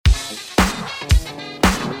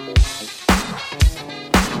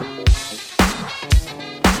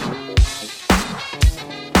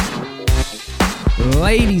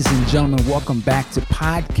Ladies and gentlemen, welcome back to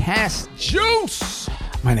Podcast Juice.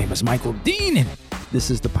 My name is Michael Dean, and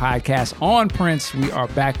this is the podcast on Prince. We are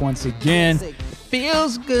back once again.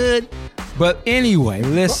 Feels good. But anyway,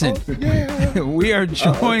 listen, we are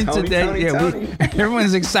joined today.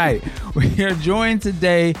 Everyone's excited. We are joined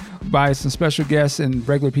today by some special guests and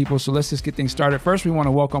regular people. So let's just get things started. First, we want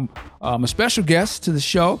to welcome a special guest to the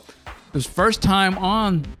show. His first time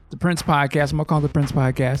on the Prince podcast. I'm going to call it the Prince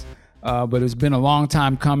podcast. But it's been a long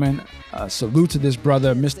time coming. Salute to this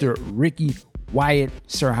brother, Mr. Ricky Wyatt.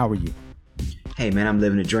 Sir, how are you? Hey, man, I'm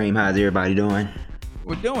living the dream. How's everybody doing?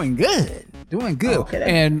 We're doing good. Doing good. Okay,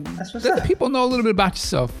 and that's what's let up. the people know a little bit about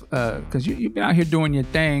yourself, because you've been out here doing your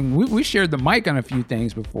thing. We shared the mic on a few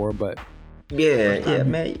things before, but... Yeah,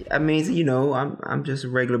 man. I mean, you know, I'm just a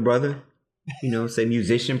regular brother. You know, say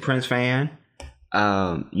musician, Prince fan.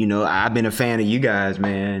 You know, I've been a fan of you guys,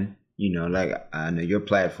 man. You know, like I know your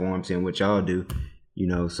platforms and what y'all do. You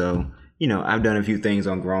know, so you know, I've done a few things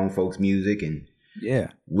on grown folks music and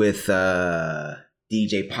with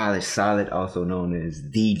DJ Polish Solid, also known as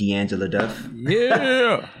the D'Angelo Duff.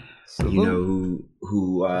 Yeah, you know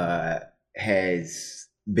who has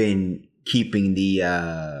been keeping the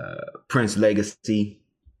Prince legacy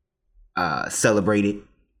celebrated,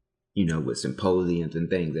 you know, with symposiums and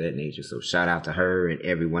things of that nature. So shout out to her and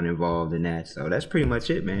everyone involved in that. So that's pretty much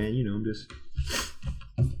it, man. You know, I'm just,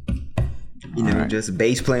 you know, just a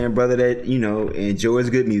bass playing brother that, you know, enjoys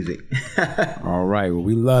good music. All right. Well,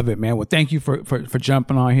 we love it, man. Well, thank you for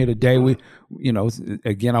jumping on here today. We, you know,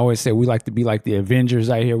 again, I always say we like to be like the Avengers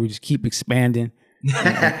out here. We just keep expanding.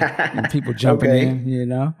 And people jumping in, you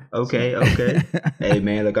know. Okay. Hey,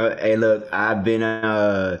 man, look, I've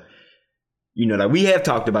been you know, like we have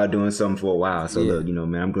talked about doing something for a while. So look, you know,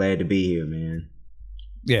 man, I'm glad to be here, man.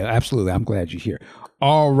 Yeah, absolutely. I'm glad you're here.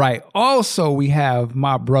 All right. Also, we have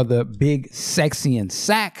my brother, Big Sexy and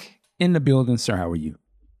Sack, in the building. Sir, how are you?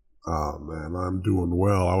 Oh, man, I'm doing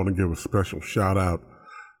well. I want to give a special shout out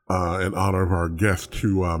in honor of our guest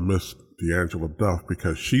to Miss D'Angelo Duff,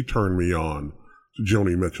 because she turned me on to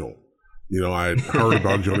Joni Mitchell. You know, I had heard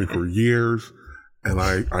about Joni for years, and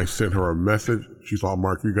I sent her a message. She thought,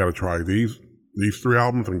 Mark, you got to try these 3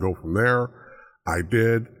 albums and go from there. I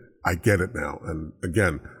did. I get it now. And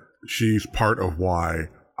again, she's part of why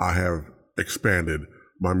I have expanded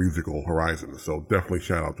my musical horizon. So definitely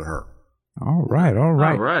shout out to her. All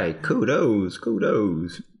right. Kudos.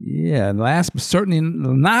 Yeah, and last but certainly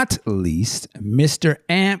not least, Mr.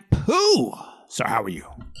 Amp Pooh. So how are you?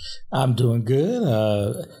 I'm doing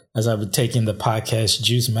good. As I've been taking the Podcast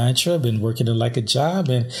Juice mantra, I've been working it like a job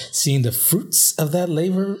and seeing the fruits of that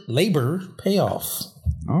labor pay off.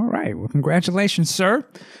 All right. Well, congratulations, sir.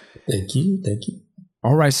 Thank you.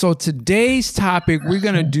 All right. So today's topic, we've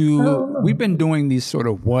been doing these sort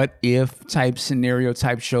of what if type scenario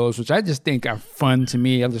type shows, which I just think are fun to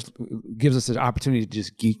me. It just gives us an opportunity to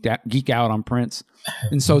just geek out on Prince.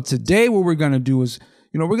 And so today what we're going to do is,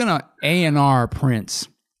 you know, we're going to A&R Prince.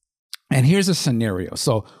 And here's a scenario.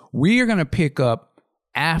 So we are going to pick up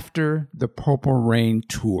after the Purple Rain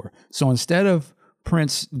tour. So instead of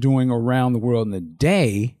Prince doing Around the World in a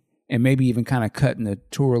day and maybe even kind of cutting the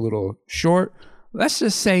tour a little short, let's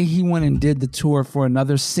just say he went and did the tour for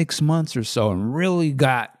another 6 months or so and really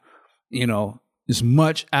got, you know, as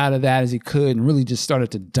much out of that as he could and really just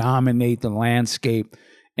started to dominate the landscape.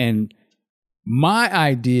 And my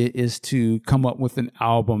idea is to come up with an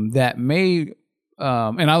album that may,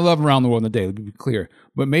 and I love Around the World in a Day, to be clear,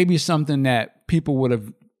 but maybe something that people would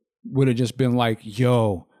have just been like,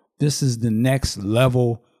 yo, this is the next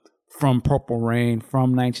level from Purple Rain,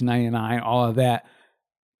 from 1999, all of that.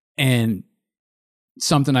 And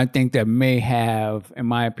something I think that may have, in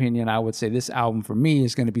my opinion, I would say this album for me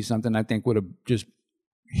is going to be something I think would have just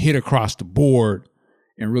hit across the board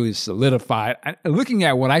and really solidified. Looking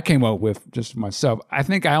at what I came up with just for myself, I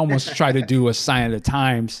think I almost try to do a Sign of the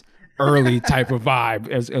Times early type of vibe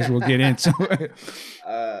as we'll get into it.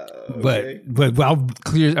 But I'll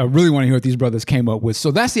clear. I really want to hear what these brothers came up with.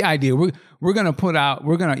 So that's the idea. We're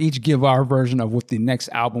gonna each give our version of what the next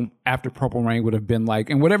album after Purple Rain would have been like,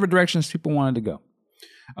 and whatever directions people wanted to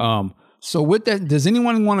go. So with that, does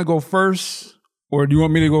anyone want to go first, or do you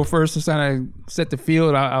want me to go first to set the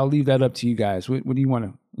field? I'll leave that up to you guys. What do you want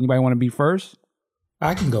to? Anybody want to be first?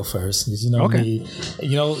 I can go first. You know me.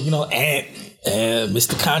 You know, and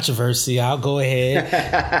Mr. Controversy. I'll go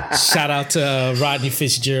ahead. Shout out to Rodney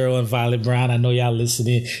Fitzgerald and Violet Brown. I know y'all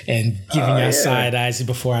listening and giving y'all side eyes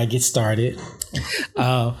before I get started.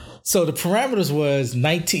 So the parameters was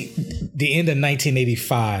the end of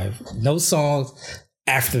 1985. No songs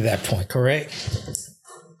after that point, correct?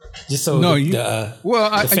 Just so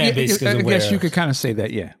the fan base is aware. I guess you could kind of say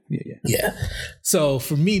that. Yeah. So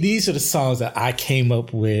for me, these are the songs that I came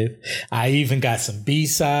up with. I even got some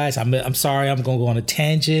B-sides. I'm sorry, I'm going to go on a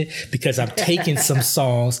tangent because I'm taking some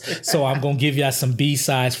songs. So I'm going to give y'all some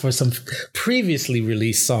B-sides for some previously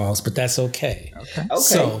released songs, but that's okay.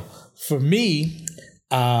 So for me,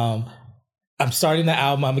 I'm starting the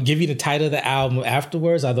album. I'm going to give you the title of the album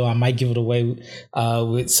afterwards, although I might give it away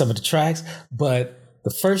with some of the tracks. But the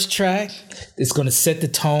first track is going to set the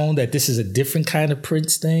tone that this is a different kind of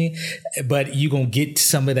Prince thing, but you're going to get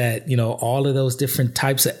some of that, all of those different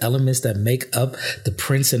types of elements that make up the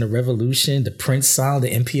Prince and the Revolution, the Prince sound, the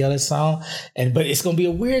MPLS sound. But it's going to be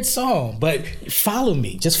a weird song, but follow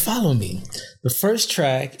me. Just follow me. The first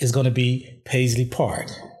track is going to be Paisley Park.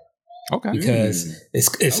 Okay. Because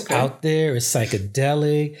it's out there, it's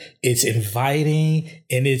psychedelic, it's inviting,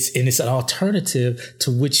 and it's an alternative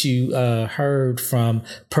to what you heard from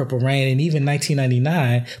Purple Rain and even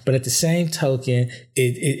 1999. But at the same token,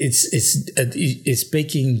 it's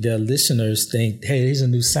making the listeners think, hey, here's a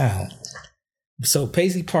new sound. So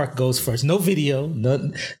Paisley Park goes first. No video,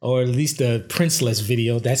 nothing, or at least the Princeless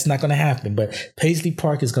video. That's not going to happen. But Paisley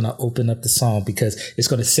Park is going to open up the song because it's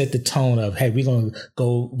going to set the tone of, hey, we're going to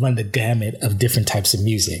go run the gamut of different types of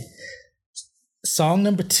music. Song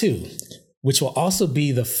number 2, which will also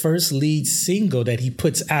be the first lead single that he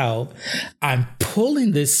puts out. I'm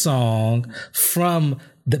pulling this song from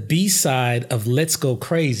the B-side of Let's Go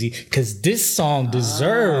Crazy because this song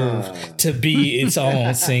deserved to be its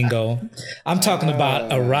own single. I'm talking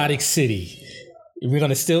about Erotic City. We're going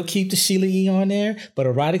to still keep the Sheila E. on there, but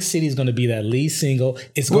Erotic City is going to be that lead single.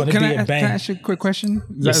 It's going to be a bang. Can I ask you a quick question?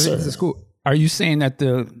 Yes, sir. This is cool. Are you saying that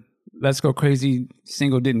the Let's Go Crazy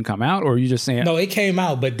single didn't come out, or are you just saying... No, it came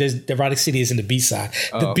out, but the Erotic City is in the B-side.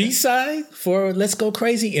 The B-side for Let's Go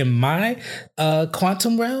Crazy in my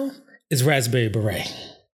quantum realm is Raspberry Beret.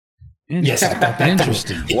 Yes, I thought that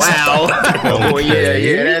interesting. Wow. Oh yeah.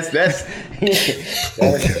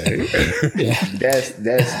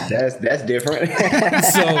 That's different.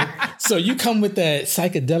 So you come with that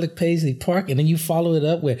psychedelic Paisley Park, and then you follow it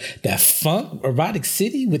up with that funk Erotic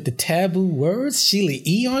City with the taboo words, Sheila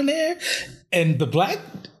E. on there, and the black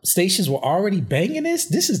stations were already banging this.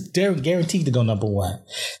 This is guaranteed to go number 1.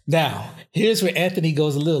 Now, here's where Anthony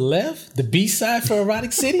goes a little left. The B-side for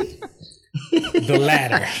Erotic City, The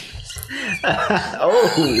Ladder.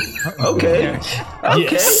 Okay.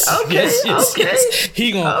 Yes.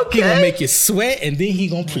 He gonna make you sweat, and then he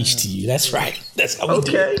gonna preach to you. That's right. That's how we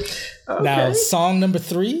do it. Now, song number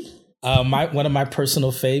 3, one of my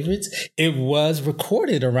personal favorites. It was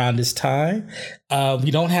recorded around this time. We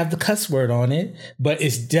don't have the cuss word on it, but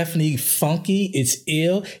it's definitely funky. It's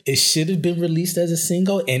ill. It should have been released as a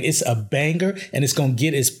single, and it's a banger, and it's going to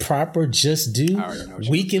get its proper just due.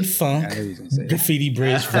 Weekend Funk Graffiti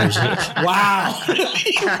Bridge version. Wow.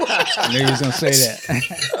 I knew he was going to say that.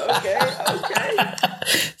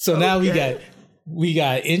 Okay. So now we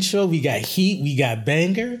got intro, we got heat, we got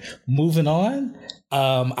banger. Moving on.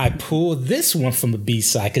 I pulled this one from a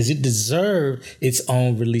B-side because it deserved its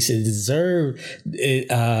own release. It deserved it,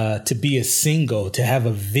 to be a single, to have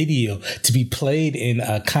a video, to be played in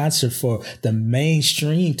a concert for the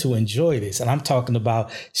mainstream to enjoy this. And I'm talking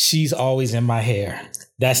about She's Always in My Hair.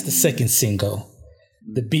 That's the second single.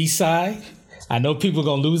 The B-side, I know people are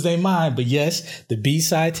going to lose their mind, but yes, the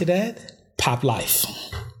B-side to that, Pop Life.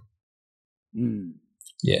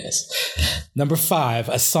 Yes. Number 5,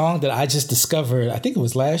 a song that I just discovered, I think it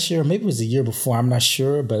was last year, or maybe it was the year before, I'm not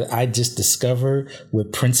sure, but I just discovered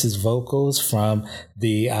with Prince's vocals from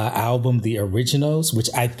the album The Originals, which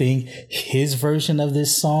I think his version of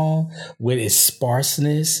this song with its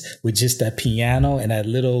sparseness, with just that piano and that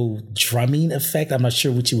little drumming effect, I'm not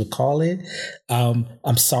sure what you would call it.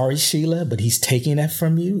 I'm sorry, Sheila, but he's taking that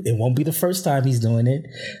from you. It won't be the first time he's doing it.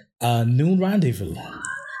 Noon Rendezvous.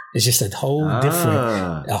 It's just a whole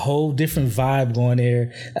different vibe going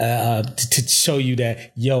there to show you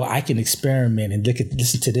that, yo, I can experiment and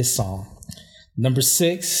listen to this song. Number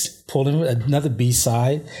 6, pulling another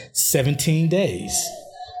B-side, 17 Days.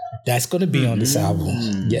 That's going to be on this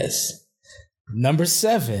album. Yes. Number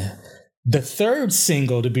 7, the third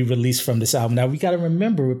single to be released from this album. Now, we got to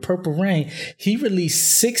remember with Purple Rain, he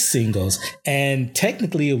released 6 singles, and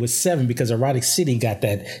technically it was 7 because Erotic City got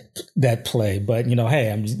that play. But,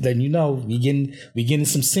 hey, I'm just letting you know, we getting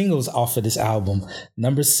some singles off of this album.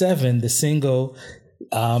 Number 7, the single,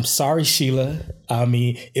 Sorry, Sheila. I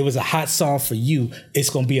mean, it was a hot song for you. It's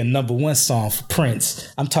going to be a number 1 song for Prince.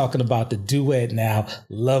 I'm talking about the duet now,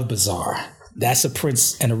 Love Bazaar. That's a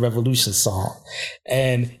Prince and a Revolution song.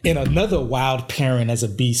 And in another wild pairing as a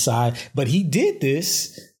B-side, but he did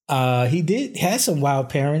this He did has some wild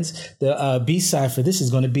parents. The B-side for this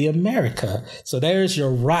is going to be America. So there's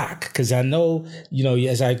your rock, because I know,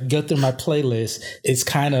 as I go through my playlist, it's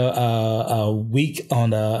kind of weak on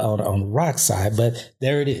the rock side, but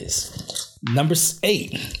there it is. Number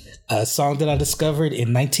 8. A song that I discovered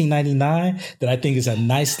in 1999 that I think is a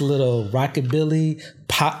nice little rockabilly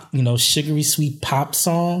pop, sugary sweet pop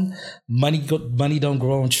song. Money Don't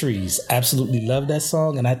Grow on Trees. Absolutely love that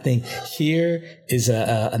song, and I think here is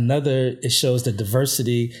another. It shows the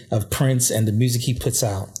diversity of Prince and the music he puts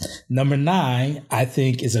out. Number 9, I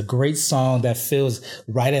think, is a great song that feels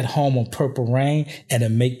right at home on Purple Rain, and it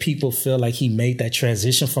make people feel like he made that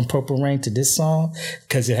transition from Purple Rain to this song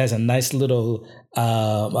because it has a nice little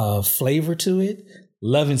flavor to it.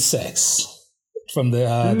 Love and Sex from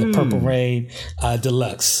the Purple Rain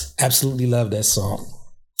Deluxe. Absolutely love that song.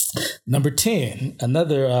 Number 10,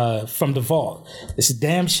 another from the vault. It's a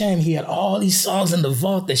damn shame he had all these songs in the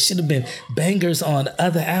vault that should have been bangers on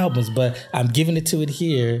other albums, but I'm giving it to it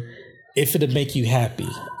here. If It'll Make You Happy.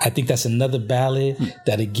 I think that's another ballad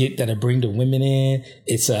that'll bring the women in.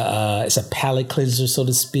 It's a palate cleanser, so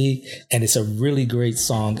to speak, and it's a really great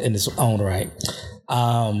song in its own right.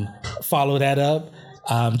 Follow that up,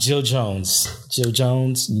 Jill Jones. Jill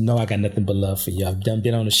Jones, I got nothing but love for you. I've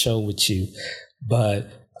been on the show with you,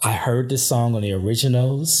 but I heard this song on the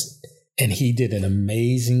originals, and he did an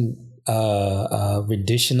amazing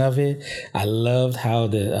rendition of it. I loved how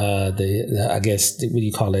the I guess what do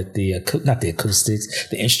you call it, not the acoustics,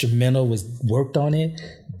 the instrumental was worked on it.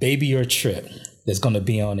 Baby Your Trip, that's going to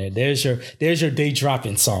be on there. There's your day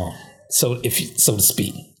dropping song, so to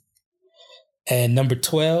speak. And number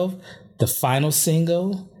 12, the final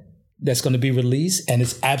single that's going to be released, and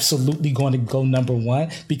it's absolutely going to go number 1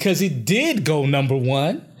 because it did go number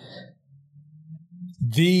 1.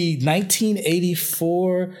 The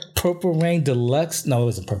 1984 Purple Rain Deluxe, no, it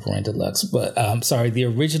wasn't Purple Rain Deluxe, but the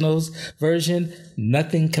originals version,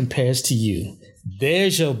 Nothing Compares to You.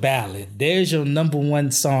 There's your ballad. There's your number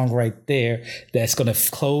 1 song right there that's going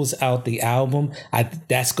to close out the album.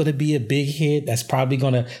 That's going to be a big hit. That's probably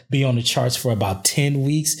going to be on the charts for about 10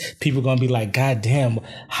 weeks. People are going to be like, God damn,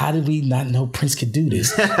 how did we not know Prince could do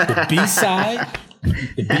this? The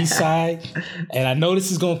B-side, and I know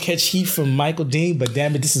this is going to catch heat from Michael Dean, but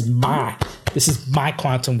damn it, this is my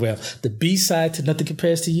Quantum Well. The B-side to Nothing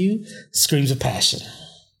Compares to You, Screams of Passion.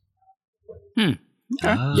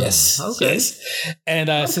 Okay. Yes. Okay. Yes.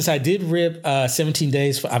 And since I did rip 17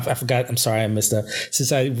 Days, I forgot. I'm sorry, I messed up.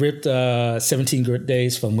 Since I ripped 17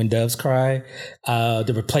 Days from When Doves Cry,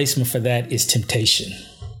 the replacement for that is Temptation.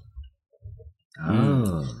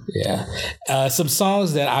 Oh. Yeah. Some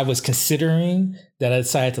songs that I was considering that I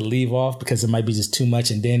decided to leave off because it might be just too much,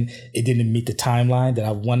 and then it didn't meet the timeline that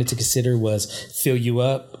I wanted to consider was Fill You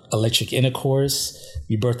Up, Electric Intercourse,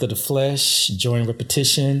 Rebirth of the Flesh, Joy and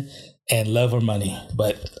Repetition, and Love or Money.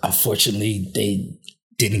 But unfortunately, they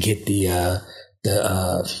didn't get the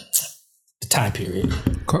time period.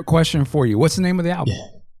 Question for you. What's the name of the album? Yeah.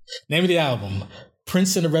 Name of the album,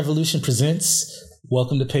 Prince and the Revolution presents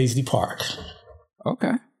Welcome to Paisley Park.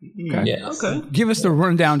 Okay. Yes. Okay. Give us the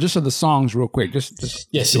rundown just of the songs real quick. Just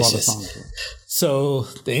yes. the songs. So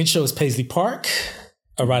the intro is Paisley Park,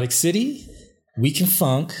 Erotic City, Week in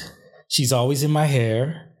Funk, She's Always in My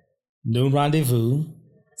Hair, Noon Rendezvous,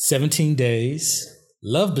 17 Days,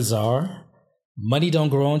 Love Bazaar, Money Don't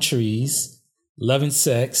Grow on Trees, Love and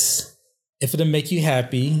Sex, If It'll Make You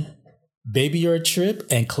Happy, Baby You're a Trip,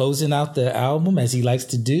 and closing out the album, as he likes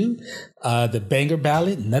to do, the banger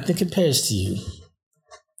ballad, Nothing Compares to You.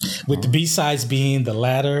 With the B-sides being The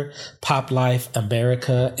Ladder, Pop Life,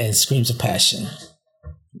 America, and Screams of Passion.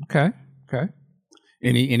 Okay.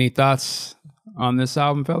 Any thoughts on this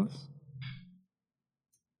album, fellas?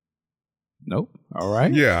 Nope. All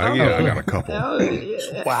right. Yeah, I got a couple. Oh,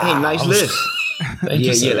 yeah. Wow. Hey, nice list. An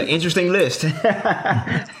interesting list.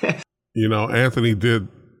 Anthony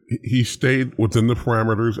he stayed within the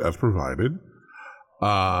parameters as provided.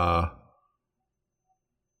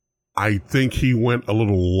 I think he went a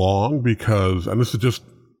little long because, and this is just,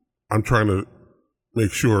 I'm trying to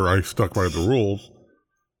make sure I stuck by the rules.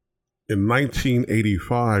 In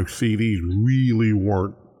 1985, CDs really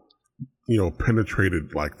weren't,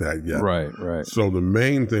 penetrated like that yet. Right. So the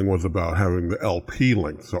main thing was about having the LP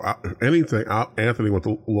length. So if anything, Anthony went a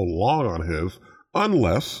little long on his,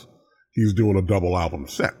 unless he's doing a double album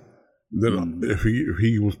set. Then if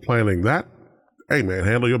he was planning that, hey man,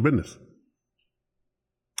 handle your business.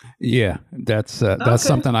 Yeah, that's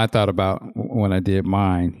something I thought about when I did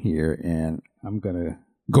mine here, and I'm gonna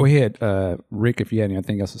go ahead, Rick, if you had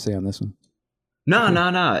anything else to say on this one.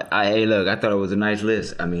 No. Hey, look, I thought it was a nice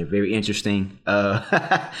list. I mean, very interesting.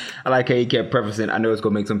 I like how you kept prefacing. I know it's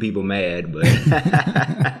gonna make some people mad, but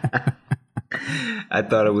I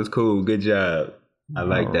thought it was cool. Good job. I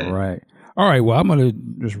like that. All right. Well, I'm gonna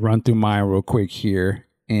just run through mine real quick here,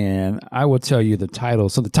 and I will tell you the title.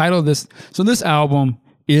 So the title of this album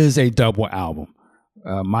is a double album.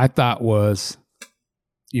 My thought was,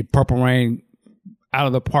 Purple Rain, out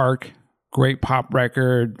of the park, great pop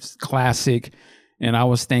record, classic. And I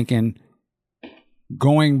was thinking,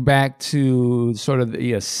 going back to sort of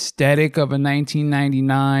the aesthetic of a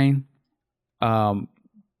 1999,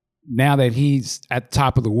 now that he's at the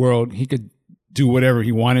top of the world, he could do whatever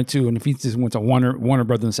he wanted to. And if he just went to Warner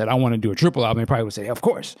Brothers and said, I want to do a triple album, they probably would say, of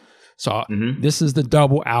course. So this is the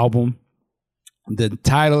double album. The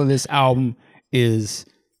title of this album is,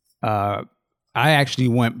 I actually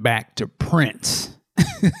went back to Prince.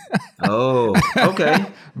 Oh, okay.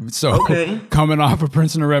 So coming off of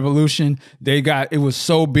Prince and the Revolution, it was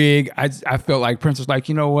so big. I felt like Prince was like,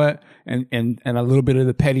 you know what? And a little bit of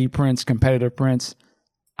the petty Prince, competitive Prince.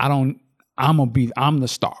 I'm the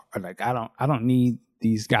star. Like, I don't need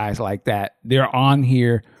these guys like that. They're on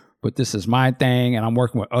here, but this is my thing. And I'm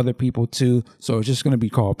working with other people too. So it's just going to be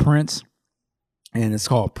called Prince, and it's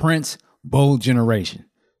called Prince Bold Generation.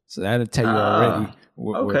 So that'll tell you already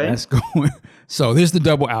where that's going. So here's the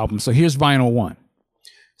double album. So here's vinyl 1,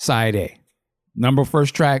 side A,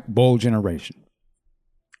 first track, Bold Generation.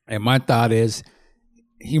 And my thought is,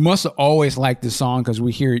 he must have always liked this song because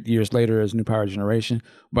we hear it years later as New Power Generation.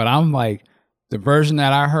 But I'm like, the version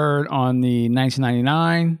that I heard on the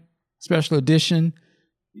 1999 special edition,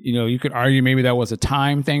 you could argue maybe that was a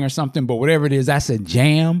time thing or something, but whatever it is, that's a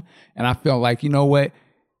jam. And I felt like, you know what?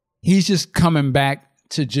 He's just coming back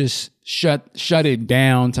to just shut it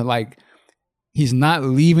down to, like, he's not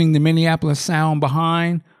leaving the Minneapolis sound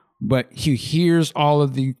behind, but he hears all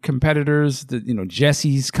of the competitors,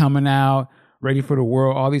 Jesse's coming out, Ready for the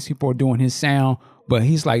World, all these people are doing his sound, but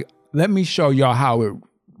he's like, let me show y'all how it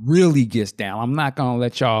really gets down. I'm not going to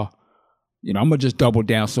let y'all, I'm going to just double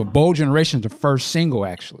down. So Bold Generation is the first single,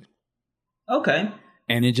 actually. Okay.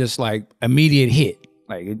 And it just, like, immediate hit.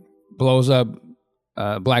 Like, it blows up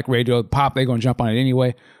black radio, pop, they're going to jump on it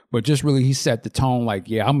anyway. But just really, he set the tone like,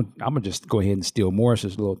 yeah, I'm going to just go ahead and steal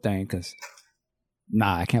Morris's little thing because,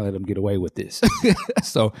 I can't let him get away with this.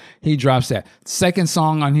 So he drops that. Second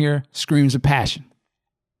song on here, Screams of Passion.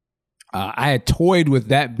 I had toyed with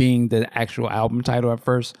that being the actual album title at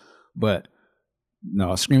first, but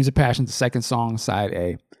no, Screams of Passion, the second song, side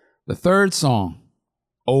A. The third song,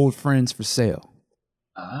 Old Friends for Sale.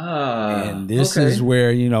 And this is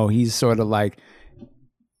where, he's sort of like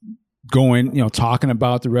going, talking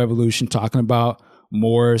about the revolution, talking about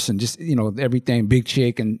Morris and just, everything, Big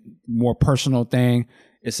Chick and more personal thing.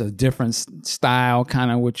 It's a different style,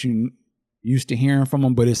 kind of what you used to hearing from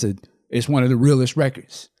him, but it's one of the realest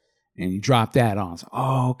records. And you drop that on. So,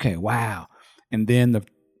 okay, wow. And then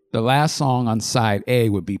the last song on side A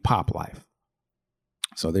would be Pop Life.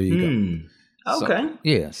 So there you go. Okay.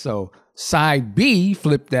 So, so side B,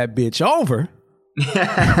 flip that bitch over.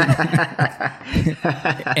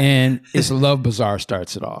 And it's Love Bazaar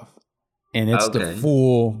starts it off. And it's the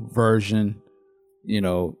full version,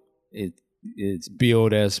 it's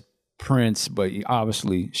billed as Prince, but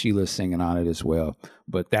obviously Sheila's singing on it as well.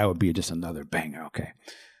 But that would be just another banger. Okay.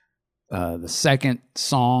 The second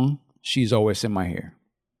song, She's Always in My Hair.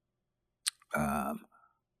 The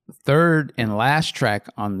third and last track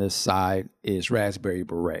on this side is Raspberry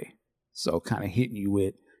Beret. So kind of hitting you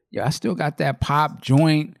with, I still got that pop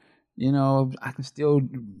joint, I can still,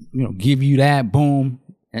 give you that, boom.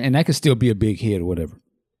 And that could still be a big hit or whatever.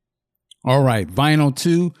 All right, vinyl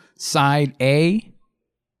 2, side A.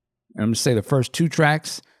 I'm going to say the first 2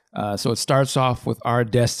 tracks. So it starts off with Our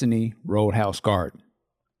Destiny, Roadhouse Garden.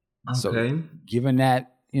 Okay. So given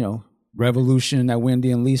that, revolution, that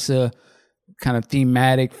Wendy and Lisa kind of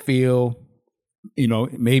thematic feel,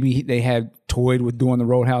 maybe they had toyed with doing the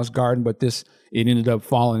Roadhouse Garden, but it ended up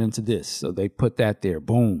falling into this. So they put that there.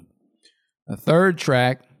 Boom. The third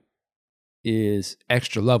track is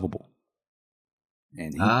Extra Lovable.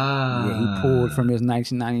 And he pulled from his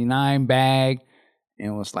 1999 bag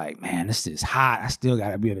and was like, man, this is hot. I still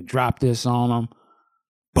got to be able to drop this on them.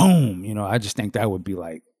 Boom. I just think that would be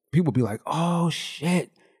like, people be like, oh, shit,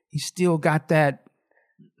 he still got that.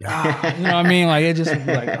 You know what I mean? Like, it just would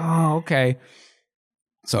be like, oh, okay.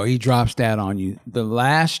 So he drops that on you. The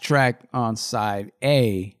last track on side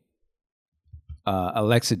A,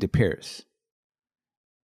 Alexa DeParis.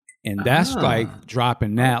 And that's like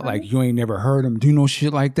dropping that, like you ain't never heard him do no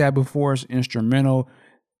shit like that before. It's instrumental,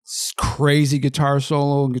 it's crazy guitar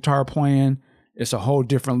solo, guitar playing. it's a whole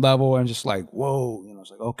different level, and just like, whoa, you know, it's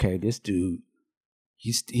like, okay, this dude,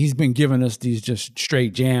 he's been giving us these just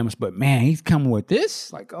straight jams, but man, he's coming with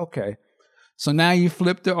this, like, okay. So now you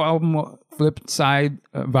flip the album, flip side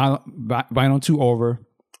vinyl 2 over.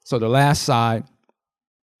 So the last side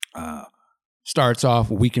starts off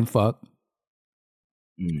 "We Can Fuck,"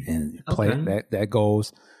 and play that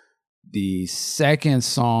goes. The second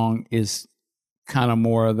song is kind of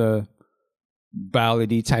more of the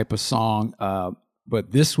ballady type of song,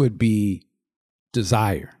 but this would be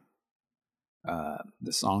 "Desire,"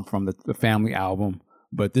 the song from the Family album.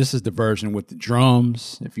 But this is the version with the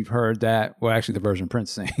drums. If you've heard that, well, actually, the version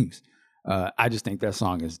Prince sings. I just think that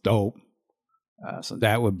song is dope. So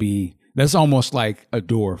that's almost like a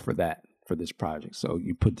door for this project. So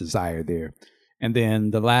you put "Desire" there, and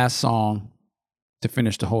then the last song to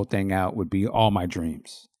finish the whole thing out would be "All My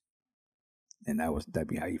Dreams," and that'd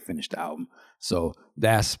be how you finish the album. So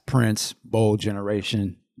that's Prince Bold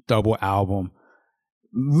Generation double album.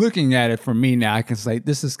 Looking at it for me now, I can say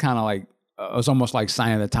this is kind of like it's almost like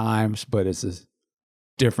Sign of the Times, but it's a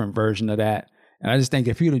different version of that. And I just think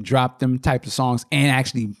if you'd have dropped them types of songs and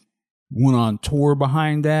actually went on tour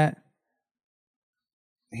behind that,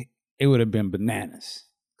 it would have been bananas,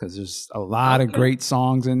 because there's a lot of great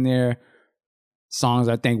songs in there. Songs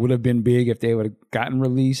I think would have been big if they would have gotten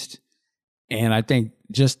released. And I think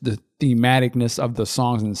just the thematicness of the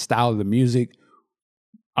songs and the style of the music,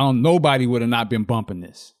 nobody would have not been bumping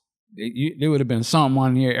this. There would have been something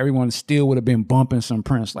on here. Everyone still would have been bumping some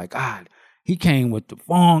Prince. Like, God, he came with the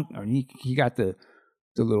funk, or he got the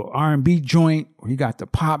little R&B joint, or he got the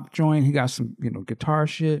pop joint. He got some, guitar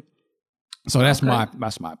shit. So that's my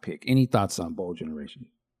pick. Any thoughts on Bold Generation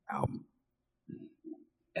album?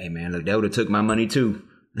 Hey man, look, that would have took my money too.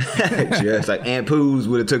 Just like Aunt Pooh's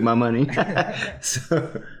would have took my money.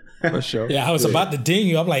 So. For sure. Yeah, I was about to ding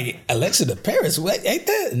you. I'm like, Alexa to Paris, what ain't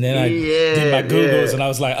that? And then I did my Googles and I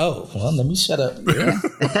was like, oh, well, let me shut up. Yeah.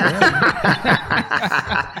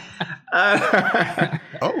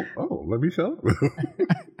 Let me shut up.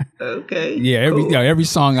 Okay. Yeah, every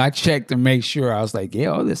song I checked to make sure. I was like,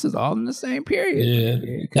 this is all in the same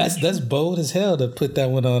period. Yeah. That's bold as hell to put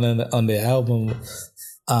that one on the album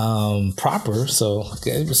proper. So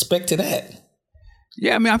respect to that.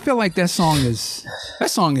 Yeah, I mean, I feel like that song is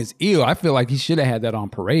ill. I feel like he should have had that on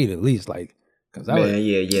Parade at least, like, because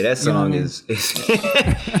that song is.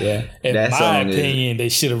 Yeah, in my opinion, they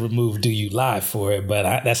should have removed "Do You Lie" for it, but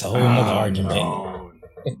that's a whole other argument. No.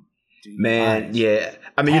 Man, yeah,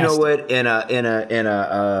 I mean, you know what? In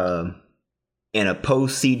a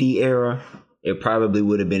post CD era, it probably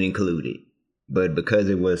would have been included, but because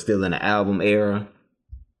it was still in the album era,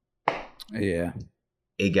 yeah,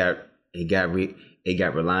 it got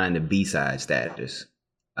relying to B-side status.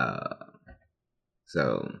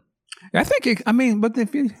 So I think but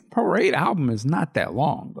the Parade album is not that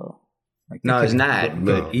long though. Like, no, it's not.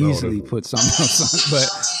 But easily put some but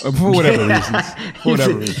for whatever reasons.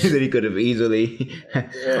 That he could have easily. I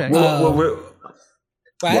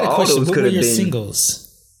had a question. What were your singles?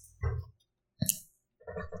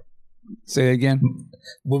 Say it again.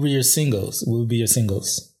 What were your singles? What would be your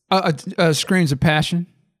singles? Screams of Passion.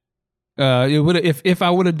 It would if I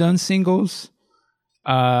would have done singles,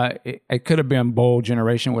 it could have been Bold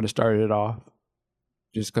Generation would have started it off,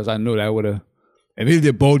 just because I knew that would have. If he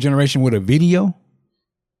did Bold Generation with a video,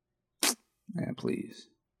 man, please,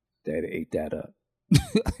 Daddy ate that up.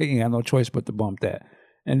 He ain't had no choice but to bump that,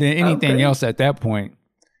 and then anything else at that point,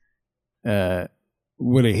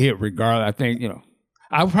 would have hit regardless. I think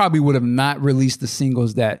I probably would have not released the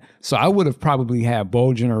singles so I would have probably had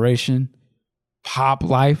Bold Generation, Pop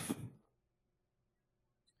Life.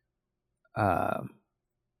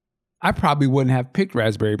 I probably wouldn't have picked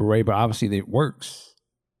Raspberry Beret, but obviously it works.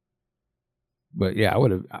 But yeah, I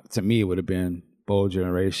would have. To me, it would have been Bold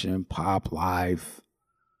Generation, Pop Life.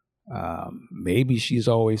 Maybe She's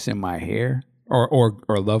Always in My Hair, or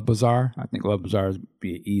Love Bazaar. I think Love Bazaar would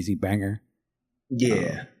be an easy banger.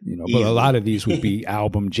 Yeah, but a lot of these would be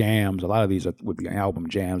album jams. A lot of these would be album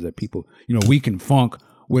jams that people, We Can Funk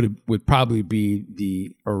would probably be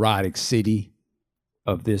the erotic city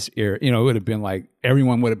of this era. It would have been like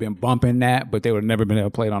everyone would have been bumping that, but they would have never been able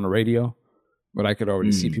to play it on the radio. But I could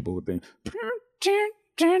already see people would have been,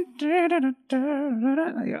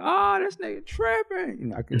 oh, this nigga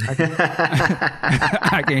tripping. I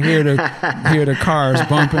can hear the cars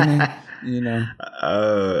bumping.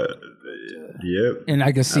 Yep. And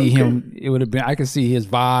I could see him. It would have been. I could see his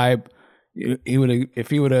vibe. He would have, if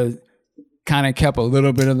he would have kind of kept a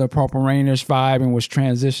little bit of the Purple Rainish vibe and was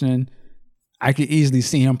transitioning. I could easily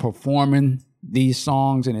see him performing these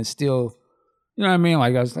songs, and it's still, you know what I mean?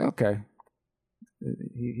 Like I was like, okay,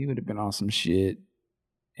 he would have been on some shit,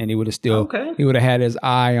 and he would have still Okay. he would have had his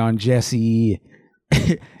eye on Jesse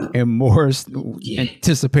and Morris,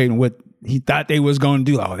 anticipating what he thought they was going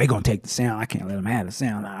to do. Oh, they going to take the sound. I can't let them have the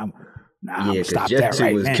sound. I'm Yeah, gonna stop because that Jesse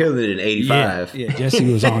right was now. killing it in '85. Yeah,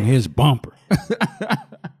 Jesse was on his bumper.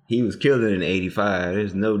 He was killing it in '85.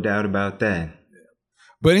 There's no doubt about that.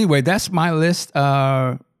 But anyway, that's my list.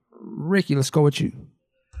 Ricky, let's go with you.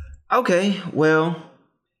 Okay, well,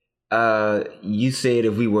 you said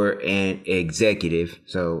if we were an executive,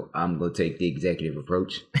 so I'm gonna take the executive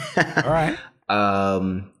approach. All right.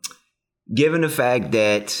 Given the fact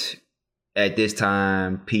that at this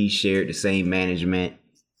time P shared the same management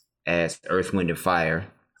as Earth, Wind, and Fire,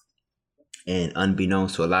 and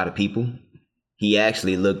unbeknownst to a lot of people, he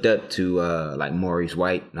actually looked up to like Maurice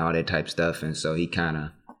White and all that type of stuff, and so he kind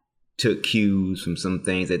of took cues from some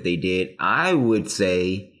things that they did. I would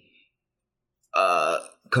say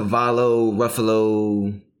Cavallo,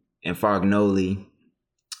 Ruffalo, and Fargnoli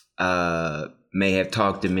may have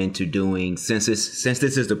talked him into doing, since this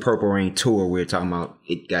is the Purple Rain tour we're talking about,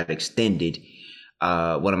 it got extended.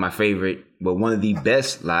 One of my favorite, but one of the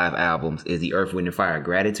best live albums is the Earth, Wind, and Fire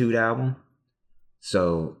Gratitude album.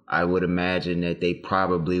 So I would imagine that they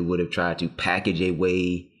probably would have tried to package a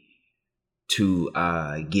way to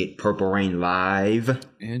get Purple Rain live.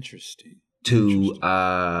 Interesting. To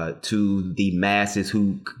the masses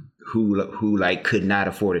who like could not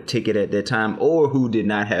afford a ticket at that time, or who did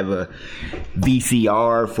not have a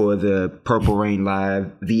VCR for the Purple Rain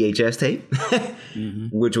live VHS tape,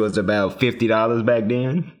 which was about $50 back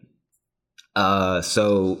then.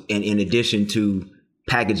 So in addition to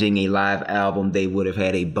packaging a live album, they would have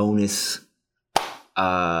had a bonus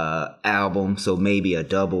album, so maybe a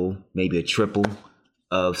double, maybe a triple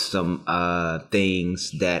of some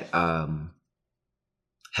things that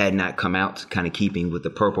had not come out, kind of keeping with the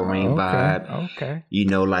Purple Rain vibe. Okay. You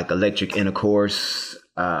know, like Electric Intercourse.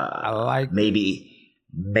 I like maybe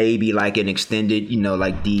like an extended, you know,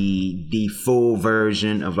 like the full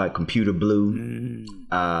version of like Computer Blue. You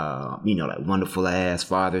know, like Wonderful Ass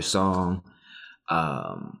Father Song.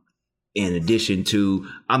 In addition to,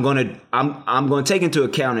 I'm gonna take into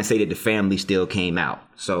account and say that The Family still came out.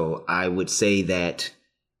 So I would say that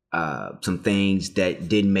some things that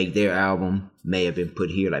didn't make their album may have been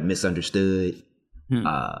put here, like Misunderstood.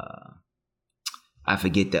 I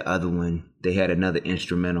forget the other one. They had another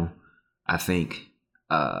instrumental, I think.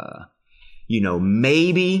 You know,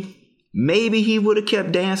 maybe he would have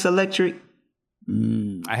kept Dance Electric.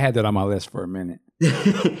 I had that on my list for a minute.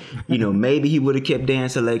 You know, maybe he would have kept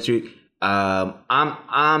Dance Electric. I'm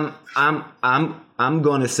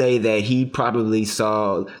gonna say that he probably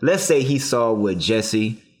saw. Let's say he saw what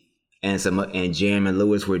Jesse and Jam and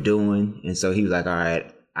Lewis were doing, and so he was like, "All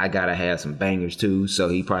right, I gotta have some bangers too." So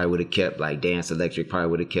he probably would have kept like Dance Electric. Probably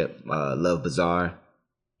would have kept Love Bizarre.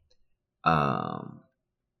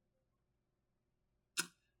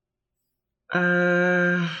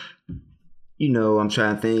 You know, I'm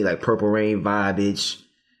trying to think like Purple Rain vibage.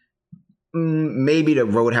 Maybe the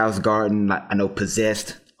Roadhouse Garden. Like, I know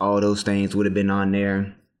Possessed. All those things would have been on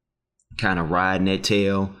there, kind of riding that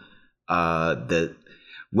tail.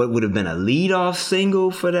 What would have been a lead-off single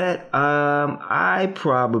for that? I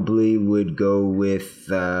probably would go with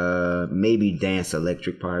maybe Dance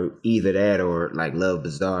Electric, probably either that or like Love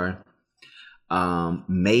Bizarre.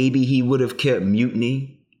 Maybe he would have kept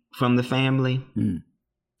Mutiny from The Family,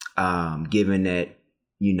 given that,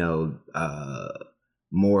 you know,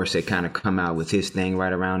 Morris had kind of come out with his thing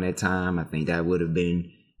right around that time. I think that would have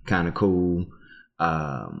been kind of cool.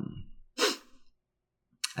 I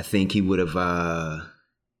think he would have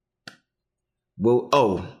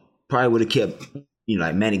probably would have kept, you know,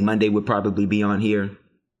 like Manic Monday would probably be on here.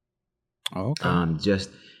 Okay. Just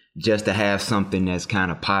to have something that's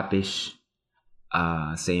kind of popish,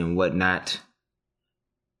 saying Whatnot.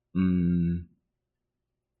 You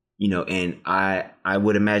know, and I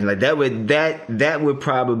would imagine like that would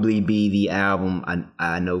probably be the album.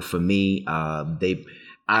 I know for me,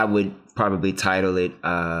 I would probably title it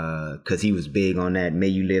because he was big on that "May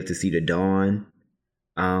You Live to See the Dawn"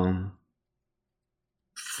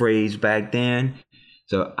 phrase back then.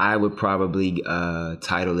 So I would probably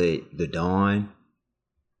title it "The Dawn."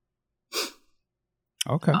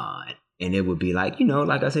 Okay. And it would be like, you know,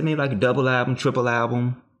 like I said, maybe like a double album, triple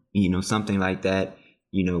album, you know, something like that.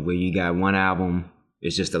 You know, where you got one album,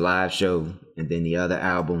 it's just a live show, and then the other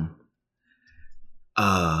album,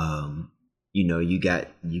 you know, you got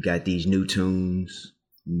these new tunes,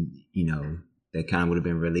 you know, that kind of would have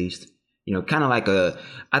been released. You know, kind of like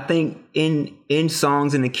I think in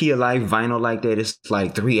Songs in the Key of Life, vinyl like that, it's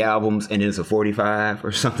like 3 albums and it's a 45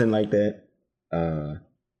 or something like that.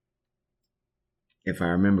 If I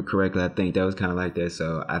remember correctly, I think that was kind of like that.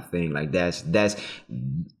 So I think like that's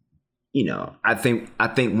you know, I think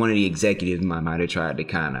one of the executives might have tried to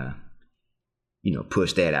kind of, you know,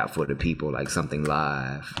 push that out for the people, like something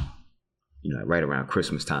live, you know, right around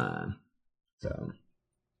Christmas time. So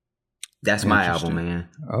that's my album, man.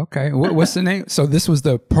 Okay, what's the name? So this was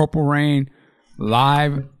the Purple Rain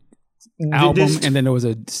live album, and then there was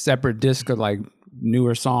a separate disc of like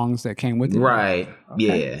newer songs that came with it. Right.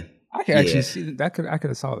 Okay. Yeah. I can actually see that. I could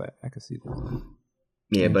have saw that. I could see that.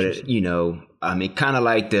 Yeah, but you know, I mean, kind of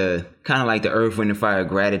like the Earth, Wind and Fire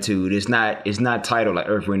Gratitude. It's not titled like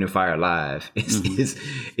Earth, Wind and Fire Live. It's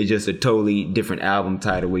just a totally different album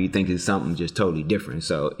title where you think it's something just totally different.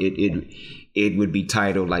 So it would be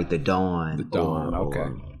titled like The Dawn. The Dawn. Okay.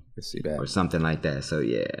 I see that. Or something like that. So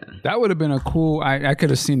yeah, that would have been a cool. I could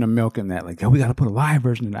have seen the milk in that. Like, we got to put a live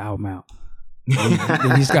version of the album out.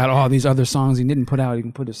 Then he's got all these other songs he didn't put out. He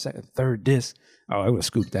can put a third disc. Oh, I would have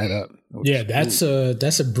scooped that up. Yeah, that's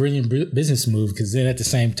a brilliant business move, because then at the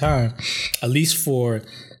same time, at least for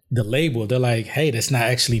the label, they're like, hey, that's not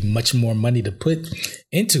actually much more money to put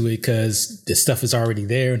into it because the stuff is already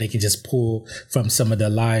there and they can just pull from some of the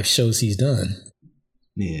live shows he's done.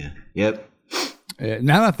 Yeah. Yep.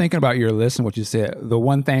 Now that I'm thinking about your list and what you said, the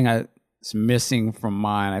one thing that's missing from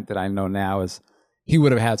mine that I know now is he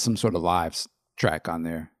would have had some sort of live track on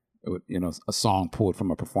there. You know, a song pulled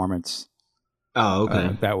from a performance. Oh,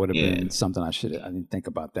 okay. That would have been something I didn't think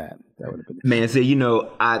about that. That would have been. Man, so you know,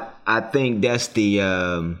 I think that's the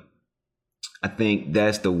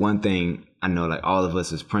one thing I know. Like all of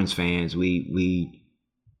us as Prince fans, we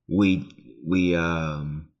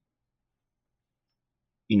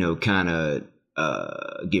you know, kind of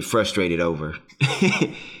get frustrated over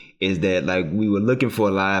is that like we were looking for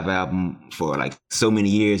a live album for like so many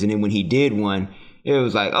years, and then when he did one, it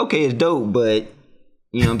was like, okay, it's dope, but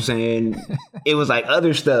you know what I'm saying? It was like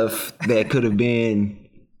other stuff that could have been,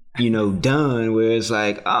 you know, done where it's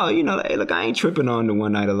like, oh, you know, hey, look, I ain't tripping on the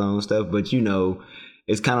One Night Alone stuff, but you know,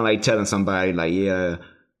 it's kind of like telling somebody like, yeah,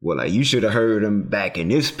 well, like you should have heard him back in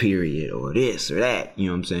this period or this or that. You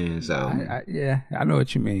know what I'm saying? So I know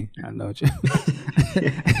what you mean. I know what you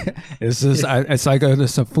mean. It's just, it's like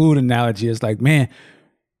it's a food analogy. It's like, man,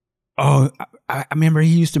 I remember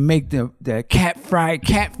he used to make the fried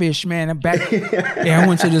catfish, man. I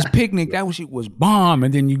went to this picnic. That was bomb.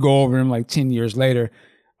 And then you go over and like 10 years later,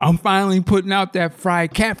 I'm finally putting out that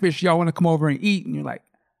fried catfish. Y'all want to come over and eat? And you're like,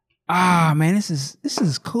 man, this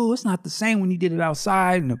is cool. It's not the same when you did it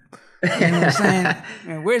outside. And you know what I'm saying?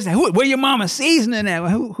 Man, where's that? Where your mama seasoning that?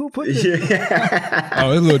 Who put this?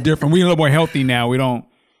 Oh, it's a little different. We're a little more healthy now. We don't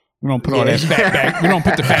put all that fat back. We don't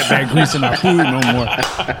put the fat back grease in our food no more.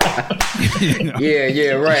 You know?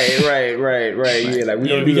 Yeah, right. Yeah, like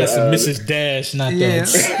we got some Mrs. Dash, not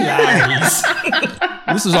those.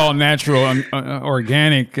 This is all natural,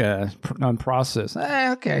 organic, unprocessed.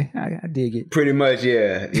 Okay, I dig it. Pretty much,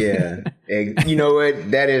 yeah. And you know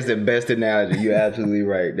what? That is the best analogy. You're absolutely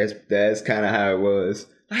right. That's kind of how it was.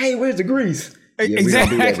 Hey, where's the grease? Yeah,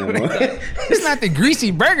 exactly. We don't do that no more. It's not the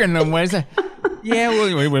greasy burger no more. It's like, yeah,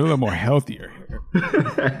 we're a little more healthier.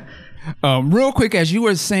 Real quick, as you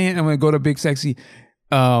were saying, I'm going to go to Big Sexy.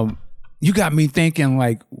 You got me thinking,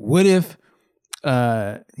 like, what if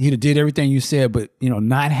he did everything you said, but, you know,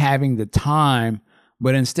 not having the time,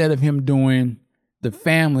 but instead of him doing the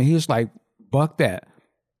family, he was like, buck that.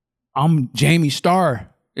 Jamie Starr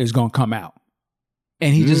is going to come out.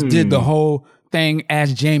 And he just did the whole thing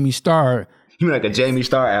as Jamie Starr. You mean like a Jamie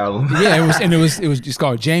Starr album? Yeah, it was just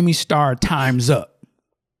called Jamie Starr Time's Up.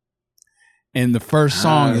 And the first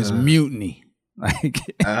song is Mutiny. Like,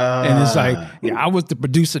 and it's like, yeah, I was the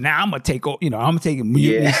producer. Now I'm gonna take over. You know, I'm gonna take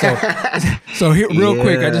Mutiny. Yeah. So here, real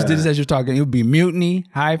quick, I just did this as you're talking. It would be Mutiny,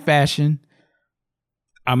 High Fashion.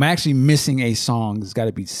 I'm actually missing a song. There's got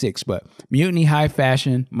to be 6, but Mutiny, High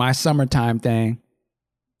Fashion, My Summertime Thing,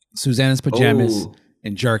 Susanna's Pajamas,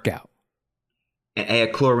 and Jerk Out. And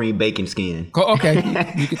add chlorine bacon skin. Okay,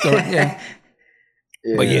 you can throw it. Yeah.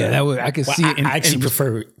 But yeah, that would I could see it. I actually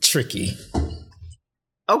prefer Tricky.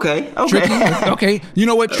 Okay. Tricky. Okay. You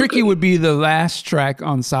know what? Tricky would be the last track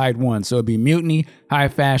on side 1. So it'd be Mutiny, High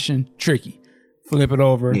Fashion, Tricky. Flip it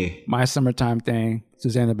over. Yeah. My Summertime Thing,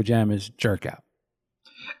 Susanna Pajamas, Jerk Out.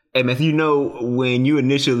 Hey, man, you know, when you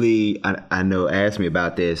initially, I know, asked me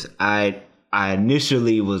about this, I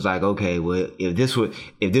initially was like, okay, well, if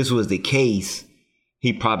this was the case,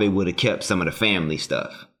 he probably would have kept some of the family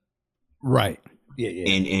stuff. Right.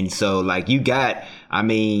 Yeah. And so, like, you got, I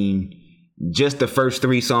mean, just the first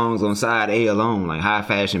 3 songs on side A alone, like High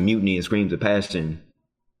Fashion, Mutiny, and Screams of Passion,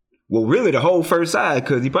 Well, really, the whole first side,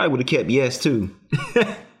 because he probably would have kept Yes too.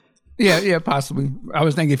 Yeah, possibly. I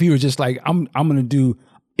was thinking if he was just like, I'm gonna do.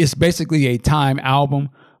 It's basically a Time album,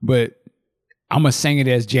 but I'm gonna sing it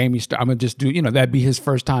as Jamie Starr. I'm gonna just do. That'd be his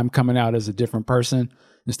first time coming out as a different person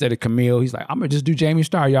instead of Camille. He's like, I'm gonna just do Jamie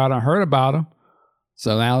Starr. Y'all done heard about him.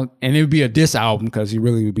 So now, and it would be a diss album because he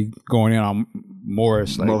really would be going in on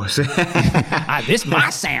Morris. Like, this my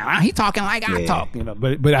sound. He talking like I talk,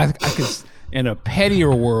 But I could, in a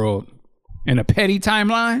pettier world, in a petty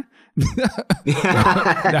timeline,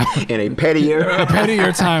 in a pettier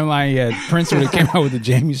timeline, Prince would have came out with the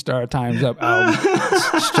Jamie Starr Time's Up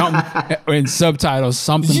album, in subtitles,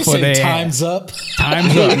 something Did you for say their Time's Up?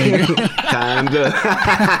 Time's Up, nigga. Time's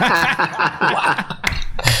Up.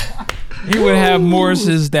 He would have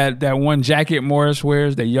Morris's that one jacket Morris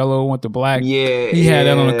wears, the yellow with the black. Yeah, he had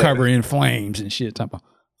that on the cover in flames and shit.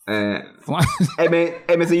 Hey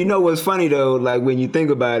man. So you know what's funny though? Like when you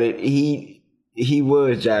think about it, he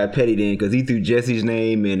was Jive Petty then because he threw Jesse's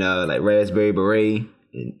name in like Raspberry Beret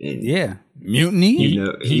and Mutiny.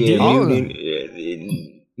 He did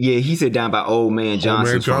Mutiny. Yeah, he said down by Old Man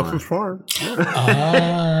Johnson's farm.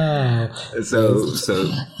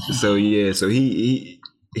 So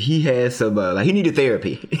he had some like he needed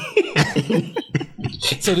therapy.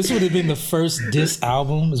 So this would have been the first diss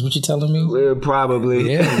album, is what you're telling me? Well,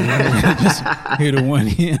 probably. Yeah, just hit a one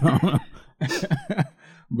in.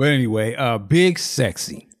 But anyway, Big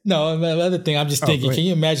Sexy. No, the other thing I'm just thinking, can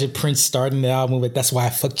you imagine Prince starting the album with "That's Why I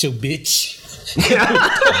Fucked Your Bitch"?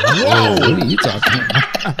 Whoa, what are you talking about?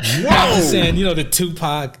 I'm just saying, the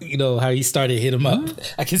Tupac, how he started Hit 'Em Up.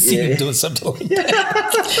 I can see him doing something like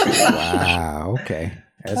that. Wow, okay.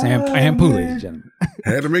 That's Ampu, ladies and gentlemen.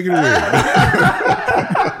 Had to make it weird.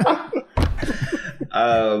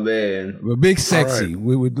 Oh, man. Well, Big Sexy, right.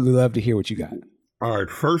 we would love to hear what you got. All right,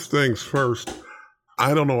 first things first.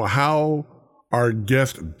 I don't know how our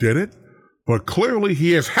guest did it, but clearly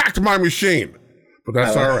he has hacked my machine. But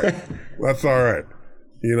that's all right. That's all right.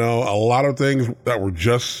 A lot of things that were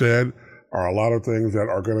just said are a lot of things that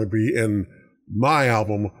are going to be in my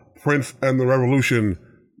album, Prince and the Revolution,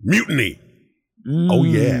 Mutiny. Oh,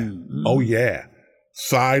 yeah. Oh, yeah.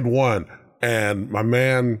 Side 1. And my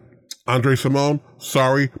man, Andre Simone,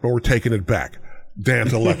 sorry, but we're taking it back.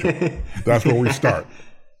 Dance Electric. That's where we start.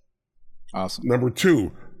 Awesome. Number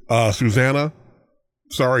 2, Susanna,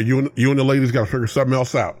 sorry, you and the ladies got to figure something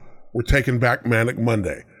else out. We're taking back Manic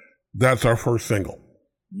Monday. That's our first single.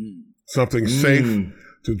 Something safe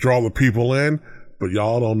to draw the people in, but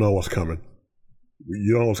y'all don't know what's coming.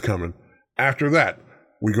 You know what's coming. After that,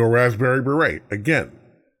 we go Raspberry Beret again.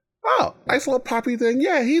 Oh, nice little poppy thing.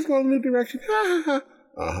 Yeah, he's going a new direction.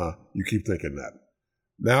 You keep thinking that.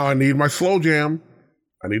 Now I need my slow jam.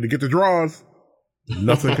 I need to get the draws.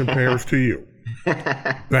 Nothing compares to you.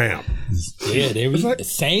 Bam. Yeah, there was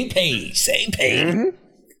same page. Mm-hmm.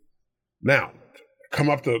 Now, come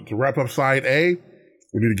up to wrap up side A.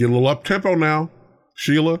 We need to get a little up tempo now.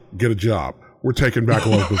 Sheila, get a job. We're taking back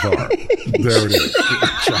Love Bizarre. There it is.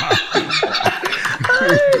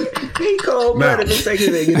 He cold blooded to take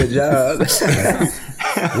it and get a job.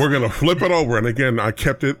 We're going to flip it over. And again, I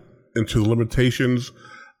kept it into the limitations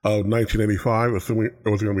of 1985, assuming it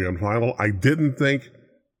was going to be on vinyl. I didn't think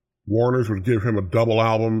Warner's would give him a double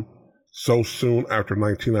album so soon after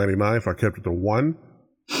 1999, so I kept it to 1.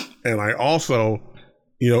 And I also,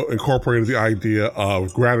 incorporated the idea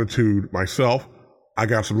of Gratitude myself. I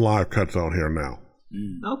got some live cuts on here now.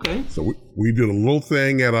 Okay. So we did a little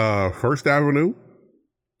thing at First Avenue,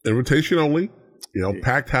 invitation only,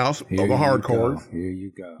 packed house of the hardcore. Here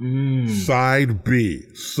you go. Side B,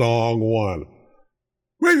 song 1.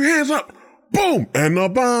 Wave your hands up. Boom. And the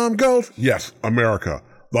bomb goes. Yes, America.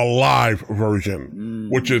 The live version,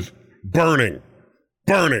 which is burning.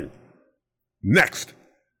 Next,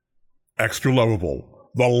 Extra Lovable.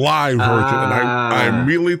 The live version. And I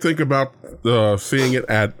immediately think about seeing it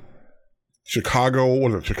at Chicago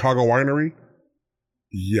Winery?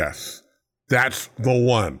 Yes. That's the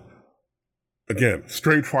one. Again,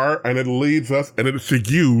 straight fire, and it leads us, and it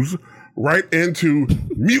segues right into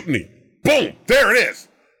Mutiny. Boom! There it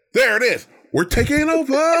is. We're taking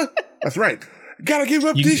over. That's right. Gotta give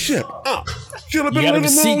up this ship. Should have been you got a a little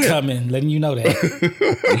receipt more. coming, letting you know that.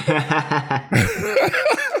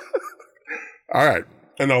 All right.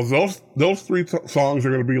 And those 3 songs are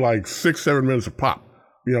going to be like 6-7 minutes a pop.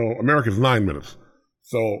 America's 9 minutes.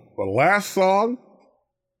 So the last song,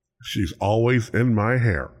 She's Always in My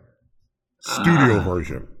Hair. Studio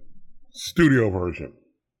version.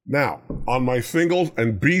 Now, on my singles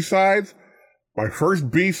and B-sides, my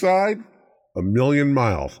first B-side, A Million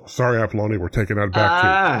Miles. Sorry, Apollonia, we're taking that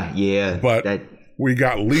back too. Yeah. But We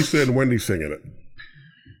got Lisa and Wendy singing it.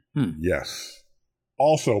 Yes.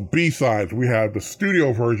 Also, B-sides, we have the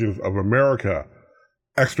studio versions of America,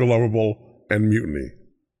 Extra Lovable, and Mutiny.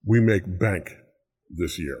 We make bank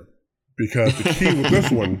this year. Because the key with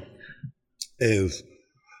this one is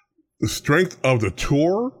the strength of the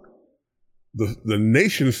tour. The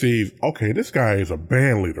nation sees, okay, this guy is a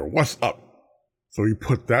band leader. What's up? So you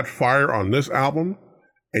put that fire on this album,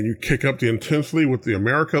 and you kick up the intensity with the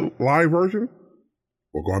America live version.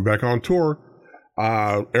 We're going back on tour.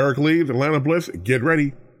 Eric Lee, Atlanta Bliss, get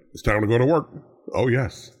ready. It's time to go to work. Oh,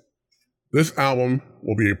 yes. This album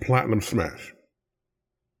will be a platinum smash.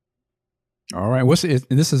 All right.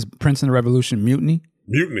 This is Prince and the Revolution, Mutiny?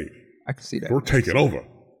 Mutiny. I can see that. We're taking over.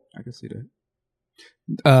 I can see that.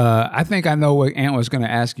 I think I know what Ant was going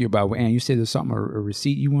to ask you about. Ant, you said there's something, a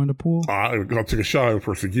receipt you wanted to pull? I'm going to take a shot at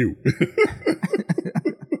for you.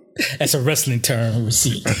 That's a wrestling term,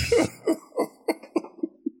 receipt.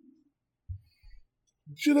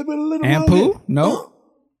 Should have been a little Ampu? No?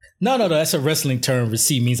 No. That's a wrestling term.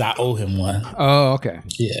 Receipt means I owe him one. Oh, okay.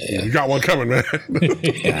 Yeah. You got one coming, man.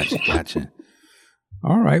 Gotcha.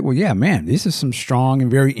 All right. Well, yeah, man, these are some strong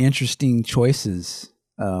and very interesting choices.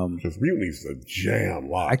 Because Mutiny's a jam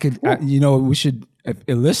live. We should, if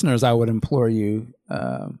listeners, I would implore you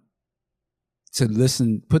to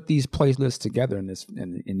listen, put these playlists together in these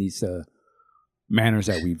manners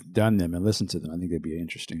that we've done them and listen to them. I think they'd be an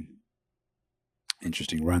interesting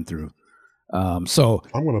run through. So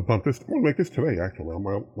I'm going to bump this. I'm going to make this today, actually, on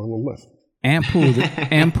my little list.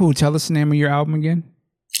 Ampu, tell us the name of your album again.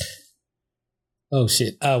 Oh,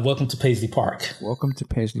 shit. Welcome to Paisley Park. Welcome to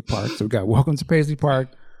Paisley Park. So we got Welcome to Paisley Park.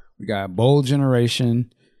 We got Bold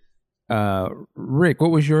Generation. Rick,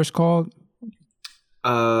 what was yours called?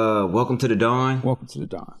 Welcome to the Dawn. Welcome to the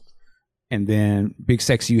Dawn. And then Big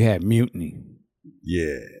Sexy, you had Mutiny.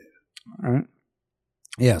 Yeah. All right.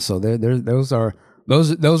 Yeah, so those are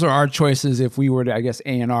our choices if we were to, I guess,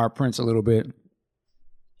 A&R Prince a little bit.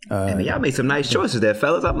 Man, y'all made some nice choices there,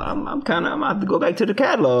 fellas. I'm gonna have to go back to the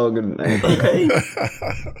catalog and okay.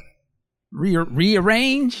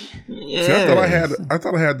 Rearrange. Yeah. See, I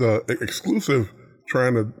thought I had the exclusive,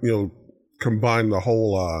 trying to combine the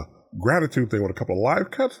whole gratitude thing with a couple of live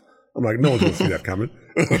cuts. I'm like, no one's gonna see that coming.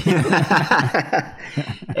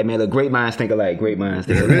 Hey man, look, great minds think alike. Great minds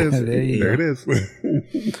think alike. There it is.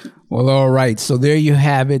 Well, all right. So there you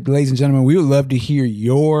have it, ladies and gentlemen. We would love to hear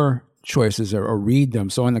your choices or read them.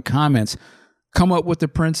 So in the comments, come up with the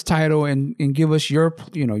Prince title and give us your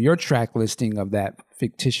track listing of that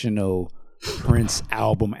fictional Prince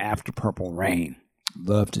album After Purple Rain.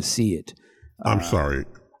 Love to see it. I'm sorry,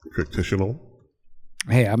 fictional.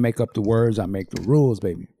 Hey, I make up the words. I make the rules,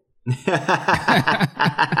 baby. All right.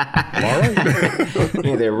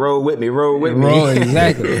 Yeah, they roll with me.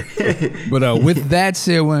 Exactly. But with that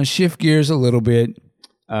said, we're going to shift gears a little bit.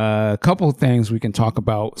 A couple of things we can talk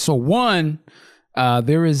about. So one,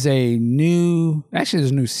 there's a new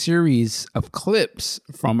series of clips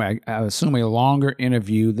from, I assume, a longer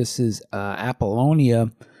interview. This is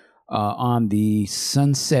Apollonia on the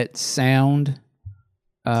Sunset Sound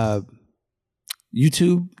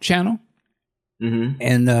YouTube channel. Mm-hmm.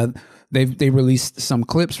 And they released some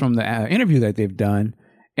clips from the interview that they've done.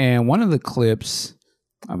 And one of the clips,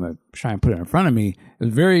 I'm going to try and put it in front of me,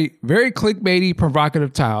 is very, very clickbaity,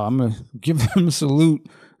 provocative style. I'm going to give them a salute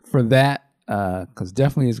for that because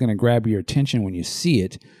definitely is going to grab your attention when you see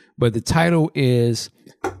it. But the title is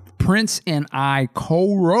Prince and I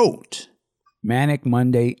co-wrote Manic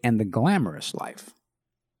Monday and the Glamorous Life.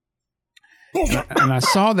 And I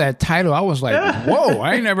saw that title. I was like, whoa,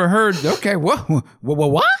 I ain't never heard. Okay, whoa,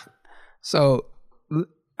 what? So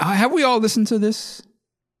have we all listened to this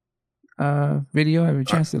video? Have you a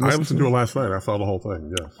chance to listen? I listened to it last night. I saw the whole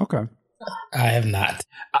thing, yes. Okay. I have not.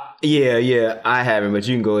 Yeah, I haven't, but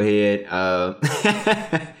you can go ahead.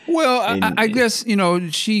 Well, I guess,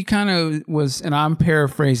 she kind of was, and I'm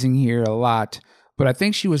paraphrasing here a lot, but I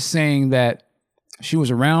think she was saying that she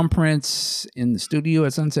was around Prince in the studio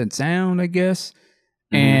at Sunset Sound, I guess,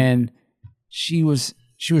 and she was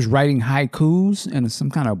writing haikus in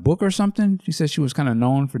some kind of book or something. She said she was kind of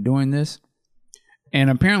known for doing this,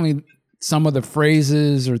 and apparently some of the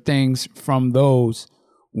phrases or things from those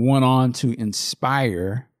went on to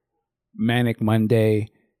inspire Manic Monday,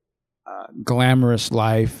 Glamorous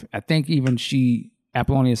Life. I think even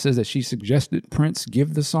Apollonia says that she suggested Prince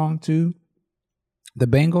give the song to the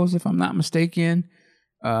Bengals, if I'm not mistaken.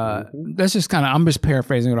 That's just I'm just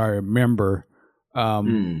paraphrasing what I remember.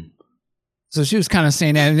 So she was kind of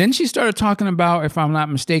saying that. And then she started talking about, if I'm not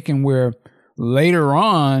mistaken, where later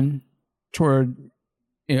on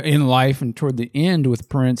in life and toward the end with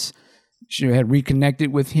Prince, she had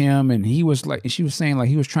reconnected with him, and she was saying like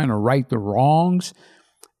he was trying to right the wrongs.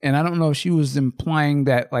 And I don't know if she was implying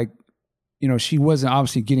that like, she wasn't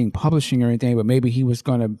obviously getting publishing or anything, but maybe he was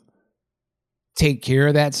going to take care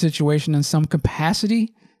of that situation in some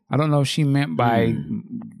capacity. I don't know if she meant by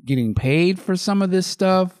getting paid for some of this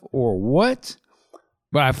stuff or what,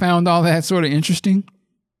 but I found all that sort of interesting.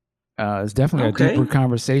 It's definitely a deeper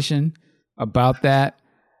conversation about that.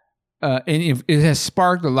 And it has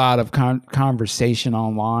sparked a lot of conversation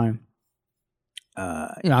online.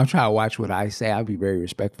 I'll try to watch what I say. I'll be very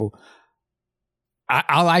respectful.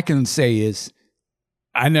 All I can say is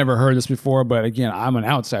I never heard this before, but again, I'm an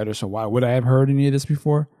outsider, so why would I have heard any of this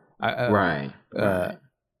before? Right.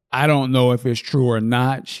 I don't know if it's true or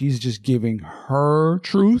not. She's just giving her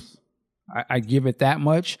truth. I give it that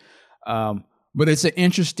much. But it's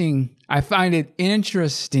I find it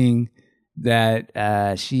interesting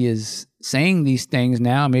that she is saying these things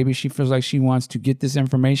now. Maybe she feels like she wants to get this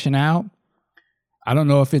information out. I don't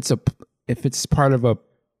know if it's part of a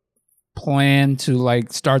plan to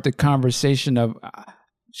like start the conversation of,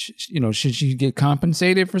 should she get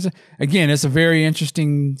compensated for? Again, it's a very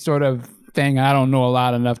interesting sort of thing. I don't know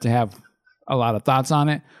enough to have a lot of thoughts on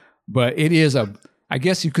it, but it is I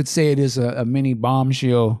guess you could say it is a mini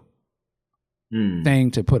bombshell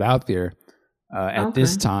thing to put out there at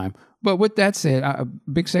this time. But with that said,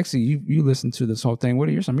 Big Sexy, you listened to this whole thing. What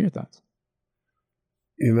are some of your thoughts?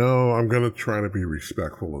 I'm going to try to be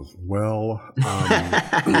respectful as well.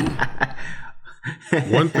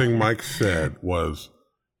 One thing Mike said was,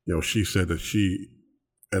 she said that she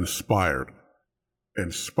inspired.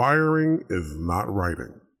 Inspiring is not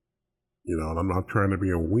writing. And I'm not trying to be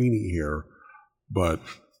a weenie here,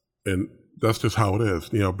 and that's just how it is,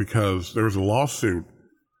 because there was a lawsuit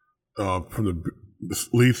from the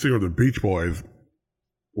lead singer of the Beach Boys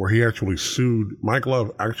where Mike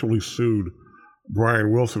Love actually sued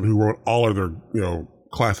Brian Wilson, who wrote all of their,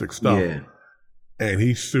 classic stuff. Yeah. And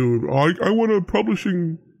he sued, I want a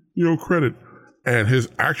publishing, credit. And his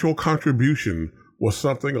actual contribution was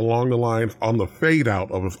something along the lines on the fade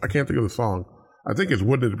out of I can't think of the song. I think it's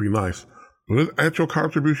Wouldn't It Be Nice? But his actual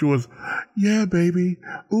contribution was, yeah, baby.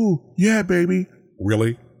 Ooh, yeah, baby.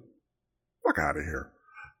 Really? Fuck out of here.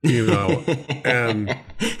 And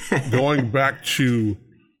going back to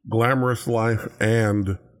Glamorous Life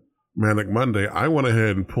and Manic Monday, I went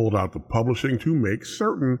ahead and pulled out the publishing to make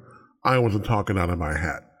certain I wasn't talking out of my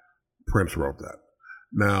hat. Prince wrote that.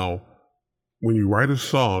 Now, when you write a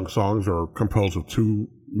song, songs are composed of two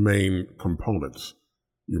main components,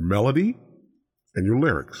 your melody and your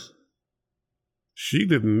lyrics. She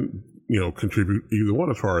didn't, contribute either one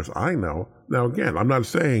as far as I know. Now, again, I'm not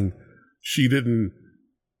saying she didn't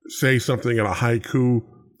say something in a haiku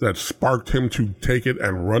that sparked him to take it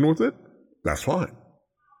and run with it. That's fine.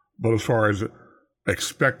 But as far as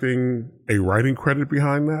expecting a writing credit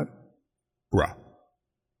behind that,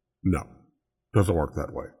 no, doesn't work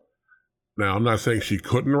that way. Now, I'm not saying she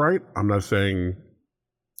couldn't write. I'm not saying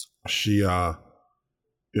she,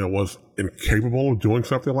 was incapable of doing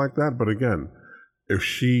something like that. But again, if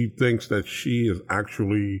she thinks that she is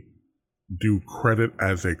actually due credit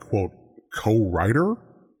as a, quote, co-writer,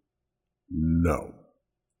 no.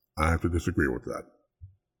 I have to disagree with that.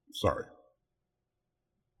 Sorry.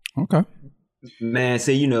 Okay. Man,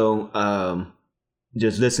 so,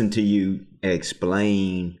 just listen to you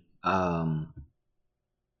explain,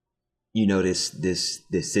 this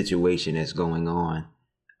situation that's going on.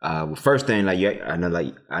 Well, first thing, I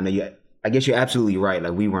guess you're absolutely right.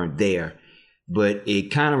 Like, we weren't there, but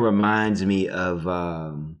it kind of reminds me of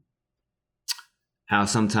how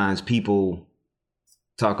sometimes people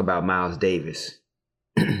talk about Miles Davis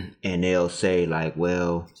and they'll say like,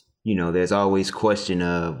 well, there's always question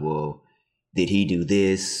of, well, did he do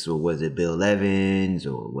this, or was it Bill Evans,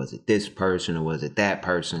 or was it this person, or was it that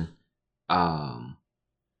person? And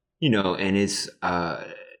it's, I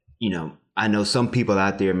know some people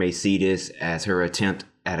out there may see this as her attempt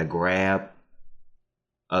at a grab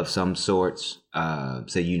of some sorts. Some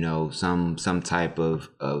type of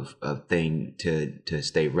thing to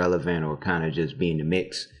stay relevant or kind of just be in the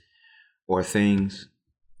mix or things.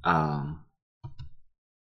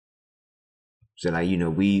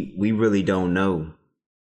 We really don't know.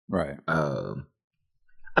 Right.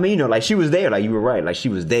 Like she was there, like you were right, like she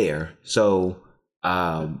was there. So,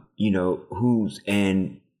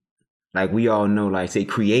 like we all know, like say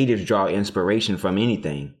creatives draw inspiration from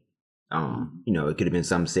anything. It could have been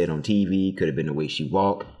something said on TV, could have been the way she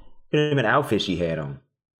walked, could have been the outfit she had on.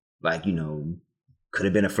 Like, could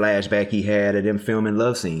have been a flashback he had of them filming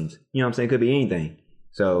love scenes. You know what I'm saying? Could be anything.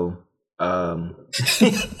 So,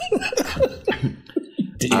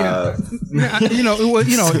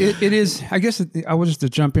 It is. I guess I was just to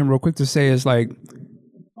jump in real quick to say is like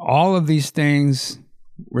all of these things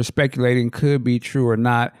we're speculating could be true or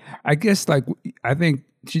not. I guess I think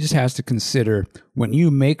she just has to consider when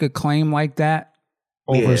you make a claim like that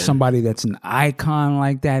over somebody that's an icon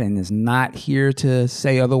like that and is not here to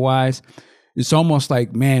say otherwise. It's almost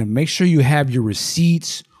like, man, make sure you have your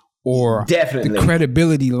receipts or the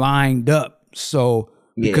credibility lined up. So,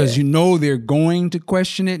 because you know they're going to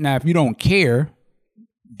question it. Now, if you don't care,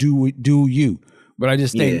 do you. But I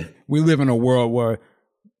just think we live in a world where,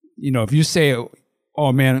 if you say,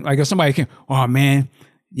 oh, man, like if somebody can, oh, man,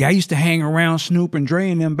 I used to hang around Snoop and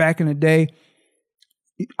Dre and them back in the day.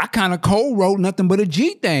 I kind of cold wrote nothing but a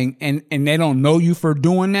G thing. And they don't know you for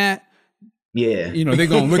doing that. Yeah. They're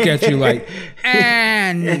going to look at you like,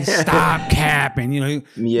 and stop capping. Like,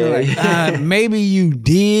 maybe you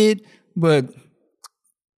did, but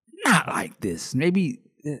not like this. Maybe.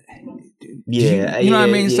 You know what I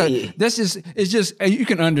mean? So that's it's just, you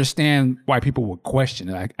can understand why people would question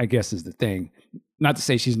it, I guess is the thing. Not to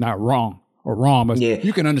say she's not wrong, but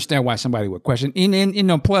you can understand why somebody would question.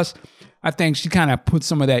 And plus, I think she kind of put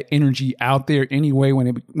some of that energy out there anyway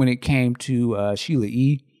when it came to Sheila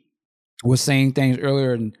E. was saying things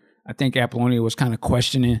earlier, and I think Apollonia was kind of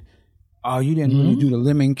questioning, oh, you didn't really do the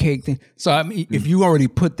lemon cake thing. So, I mean, if you already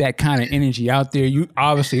put that kind of energy out there, you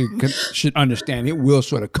obviously should understand it will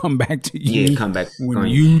sort of come back to you. Yeah, come back. When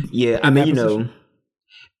you I mean,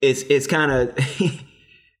 it's kind of,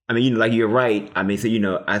 I mean, like you're right. I mean,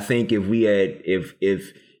 so, I think if we had, if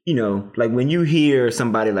like when you hear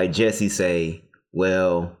somebody like Jesse say,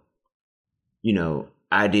 well,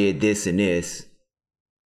 I did this and this,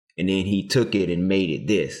 and then he took it and made it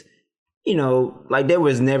this. Like there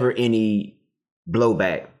was never any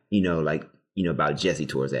blowback, about Jesse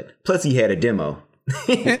towards that. Plus he had a demo.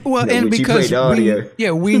 Well, and because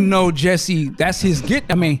we know Jesse, that's his get.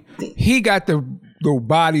 I mean, he got the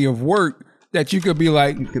body of work that you could be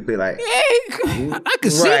like, hey, I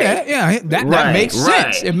could see that. Yeah, that makes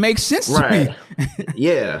sense. It makes sense to me.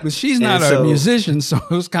 Yeah. But she's not a musician, so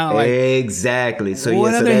it was kind of like. Exactly. So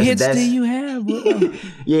what other hits do you have?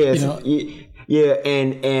 Yeah,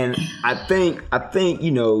 and I think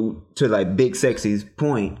to like Big Sexy's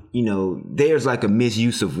point, there's like a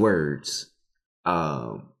misuse of words,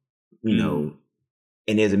 and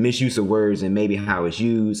there's a misuse of words and maybe how it's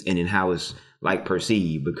used and then how it's like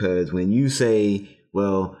perceived. Because when you say,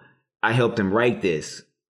 well, I helped him write this,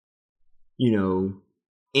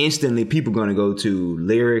 instantly people going to go to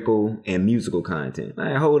lyrical and musical content.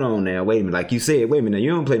 Like, hold on now, wait a minute. Like you said, wait a minute,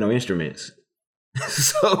 you don't play no instruments.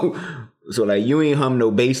 So like you ain't hum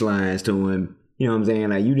no bass lines to him, you know what I'm saying?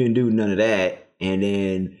 Like you didn't do none of that. And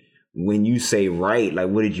then when you say write, like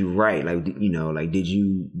what did you write? Like, like did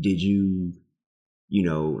you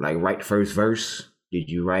like write the first verse? Did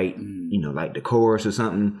you write, like the chorus or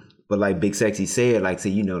something? But like Big Sexy said, like, say,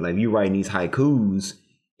 like you writing these haikus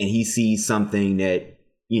and he sees something that,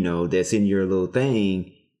 that's in your little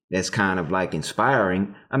thing that's kind of like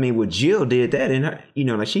inspiring. I mean, well, Jill did that in her,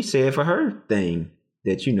 like she said for her thing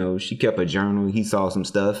that, she kept a journal. He saw some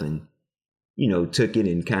stuff and, took it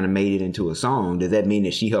and kind of made it into a song. Does that mean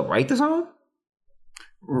that she helped write the song?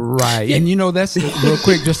 Right. And, that's real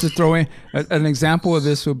quick, just to throw in an example of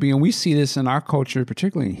this would be, and we see this in our culture,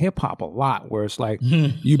 particularly in hip hop a lot, where it's like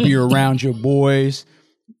you be around your boys,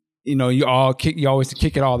 you always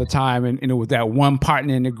kick it all the time. And with that one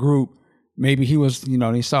partner in the group, maybe he was,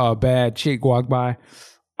 he saw a bad chick walk by.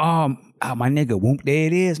 My nigga, whoop, there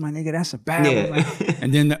it is, my nigga, that's a bad one. Like,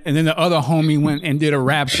 and then the other homie went and did a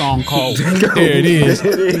rap song called There It Is.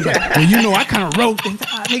 He's like, well, I kind of wrote this.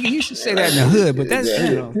 Nigga, you should say that in the hood, but that's,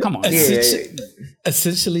 come on.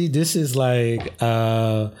 Essentially, this is like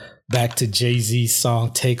back to Jay-Z's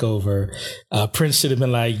song Takeover. Prince should have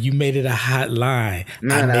been like, you made it a hot line.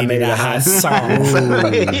 I made it a hot song.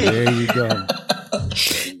 There you go.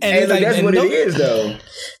 And that's what it is, though.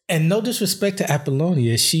 And no disrespect to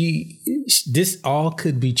Apollonia, this all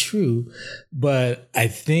could be true, but I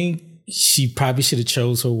think she probably should have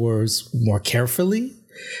chose her words more carefully,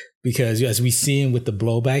 because as we see what the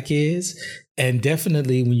blowback is, and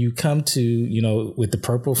definitely when you come to, with the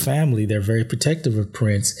Purple family, they're very protective of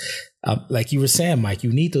Prince. Like you were saying, Mike,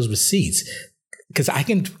 you need those receipts, because I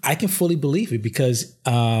can fully believe it, because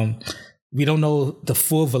we don't know the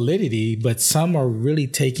full validity, but some are really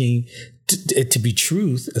taking it to be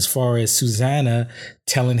truth, as far as Susanna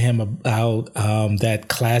telling him about that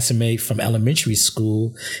classmate from elementary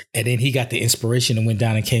school, and then he got the inspiration and went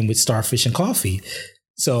down and came with Starfish and Coffee.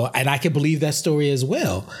 So, and I can believe that story as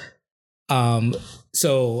well.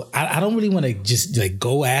 So I don't really want to just like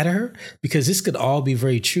go at her, because this could all be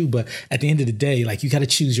very true. But at the end of the day, like, you got to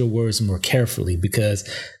choose your words more carefully, because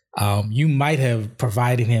you might have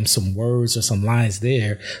provided him some words or some lines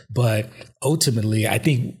there, but ultimately, I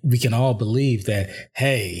think we can all believe that,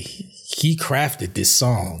 hey, he crafted this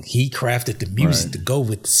song. He crafted the music to go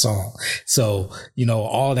with the song. So, you know,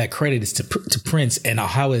 all that credit is to Prince, and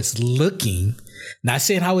how it's looking. Not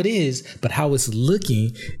saying how it is, but how it's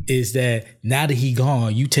looking is that now that he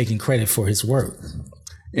gone, you taking credit for his work.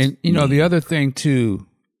 And, you know, the other thing too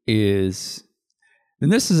is,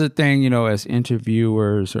 and this is a thing, you know, as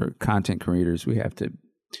interviewers or content creators, we have to,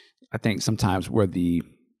 I think sometimes where the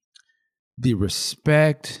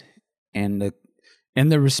respect and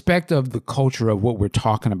the respect of the culture of what we're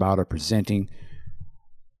talking about or presenting.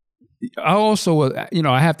 I also, you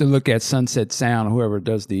know, I have to look at Sunset Sound, whoever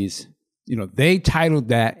does these, you know, they titled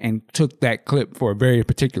that and took that clip for a very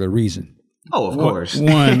particular reason. Oh, of course.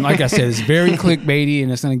 One, like I said, it's very clickbaity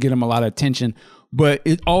and it's going to get them a lot of attention, but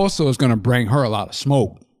it also is going to bring her a lot of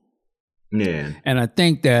smoke. Yeah. And I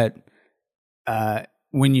think that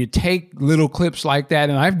when you take little clips like that,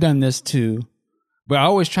 and I've done this too, but I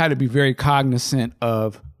always try to be very cognizant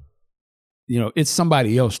of, you know, it's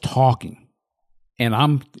somebody else talking.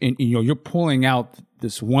 And you know, you're pulling out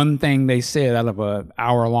this one thing they said out of an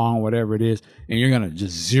hour long, whatever it is, and you're going to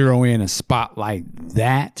just zero in and spotlight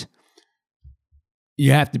that.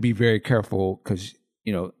 You have to be very careful because,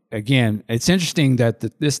 you know, again, it's interesting that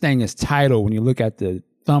this thing is titled, when you look at the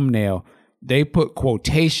thumbnail, they put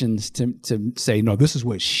quotations to say, no, this is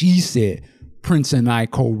what she said. Prince and I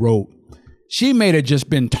co-wrote. She may have just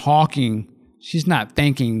been talking. She's not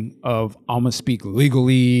thinking of, I'm going to speak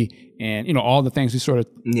legally and, you know, all the things we sort of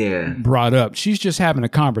brought up. She's just having a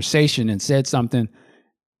conversation and said something,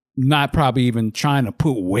 not probably even trying to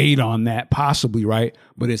put weight on that, possibly, right?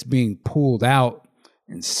 But it's being pulled out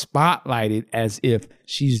and spotlighted as if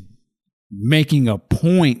she's making a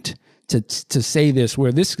point to say this,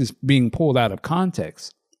 where this is being pulled out of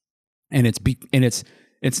context. And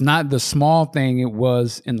it's not the small thing it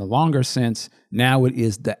was in the longer sense. Now it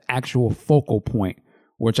is the actual focal point,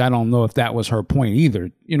 which I don't know if that was her point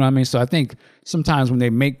either. You know what I mean? So I think sometimes when they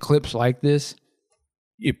make clips like this,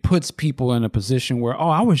 it puts people in a position where, oh,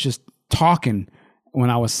 I was just talking when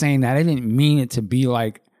I was saying that. I didn't mean it to be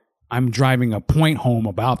like I'm driving a point home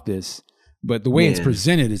about this. But the way it's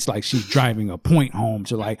presented, it's like she's driving a point home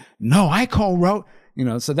to like, no, I co-wrote, you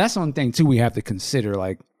know. So that's one thing too we have to consider.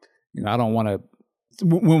 Like, you know, I don't want to,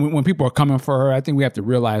 when people are coming for her, I think we have to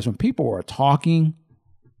realize when people are talking,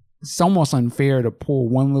 it's almost unfair to pull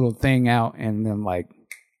one little thing out and then like,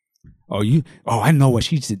 I know what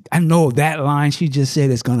she said. I know that line she just said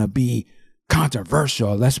is gonna be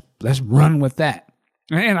controversial. Let's run with that.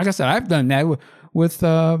 And like I said, I've done that with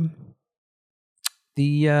the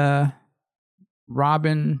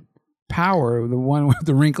Robin Power, the one with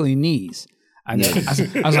the wrinkly knees. I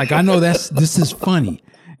was like, I know this is funny.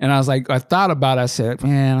 And I was like, I thought about it. I said,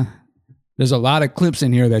 man, there's a lot of clips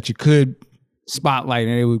in here that you could spotlight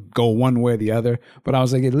and it would go one way or the other. But I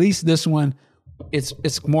was like, at least this one, it's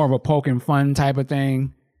more of a poke and fun type of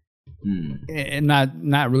thing. And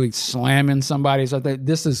not really slamming somebody. So I think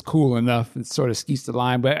this is cool enough. It sort of skeets the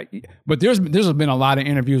line. But there's been a lot of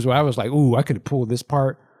interviews where I was like, ooh, I could have pulled this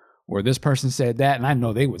part where this person said that, and I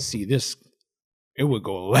know they would see this. It would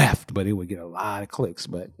go left, but it would get a lot of clicks.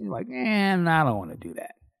 But you're like, I don't want to do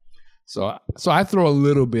that. So I throw a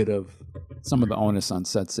little bit of some of the onus on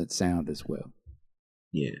Sunset Sound as well.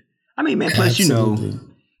 Yeah, I mean, man. Plus, absolutely. You know,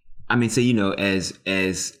 I mean, so you know,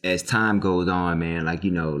 as time goes on, man, like,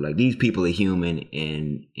 you know, like these people are human,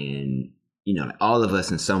 and you know, like all of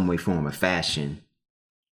us in some way, form, or fashion,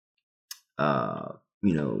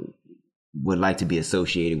 you know, would like to be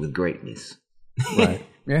associated with greatness. Right.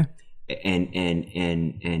 Yeah.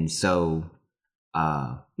 And so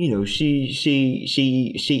you know, she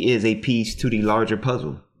is a piece to the larger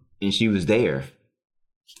puzzle, and she was there.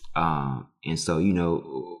 And so, you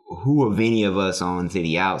know, who of any of us on to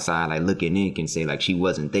the outside, like looking in, can say like she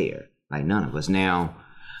wasn't there? Like none of us. Now,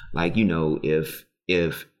 like, you know, if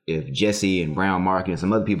Jesse and Brown Market and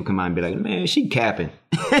some other people come out and be like, man, she capping,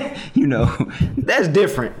 you know, that's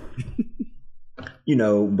different. You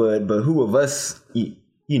know, but who of us,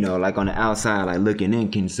 you know, like on the outside, like looking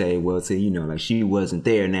in, can say, well, say, you know, like she wasn't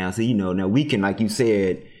there now. So, you know, now we can, like you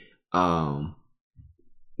said, you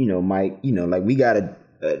know, Mike, you know, like we gotta,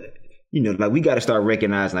 you know, like we gotta start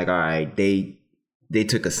recognizing, like, all right, they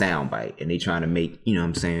took a soundbite and they trying to make, you know what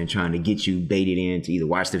I'm saying, trying to get you baited in to either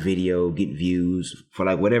watch the video, get views for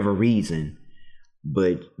like whatever reason.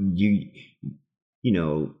 But you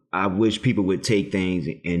know, I wish people would take things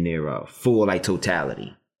in their full like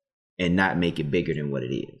totality and not make it bigger than what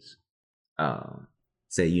it is.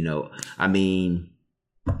 So, you know, I mean,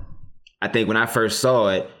 I think when I first saw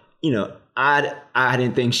it, you know, I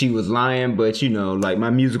didn't think she was lying, but, you know, like my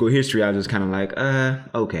musical history, I was just kind of like,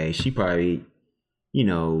 okay, she probably, you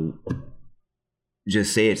know,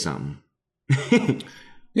 just said something.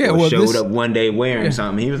 Yeah, or showed up one day wearing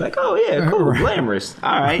something. He was like, oh, yeah, cool, glamorous.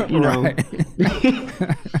 All right, you know.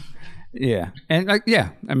 Yeah. And like,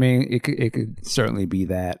 yeah, I mean, it could certainly be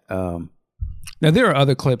that. Now, there are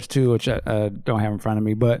other clips, too, which I don't have in front of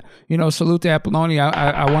me. But, you know, salute to Apollonia.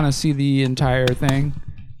 I want to see the entire thing,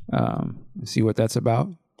 see what that's about.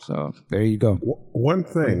 So there you go. One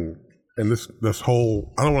thing, and this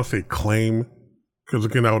whole, I don't want to say claim, because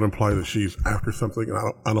again, that would imply that she's after something,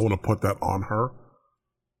 and I don't want to put that on her.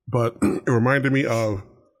 But it reminded me of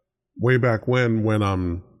way back when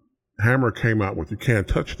Hammer came out with "You Can't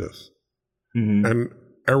Touch This," and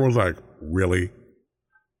everyone's like, "Really?"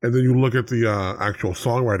 And then you look at the actual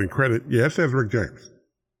songwriting credit. Yeah, it says Rick James.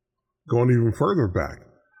 Going even further back,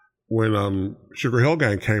 when Sugar Hill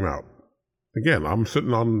Gang came out, again, I'm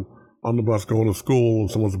sitting on the bus going to school,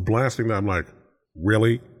 and someone's blasting that. I'm like,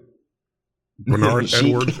 "Really?" Bernard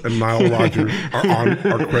Edwards and Nile Rodgers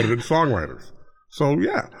are credited songwriters. So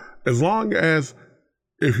yeah, as long as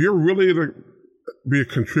if you're really to be a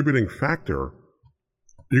contributing factor,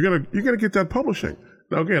 you're gonna get that publishing.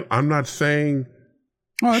 Now again, I'm not saying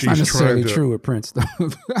that's not necessarily true with Prince, though.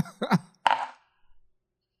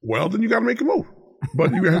 Well, then you got to make a move,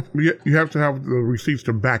 but you have to have the receipts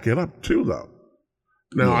to back it up too, though.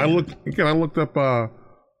 Now I looked up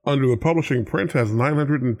under the publishing. Prince has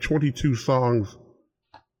 922 songs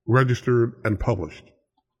registered and published.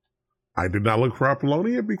 I did not look for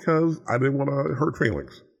Apollonia because I didn't want to hurt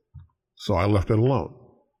feelings. So I left it alone.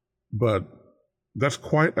 But that's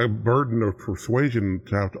quite a burden of persuasion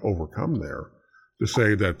to have to overcome there, to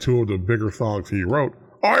say that two of the bigger songs he wrote,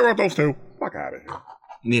 I wrote those two. Fuck out of here.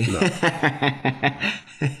 Yeah.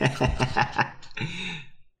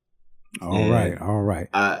 No. All right.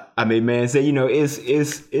 I mean, man, say, you know, it's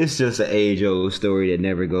just an age-old story that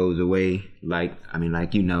never goes away. Like, I mean,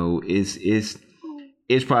 like, you know, it's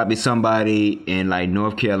probably somebody in like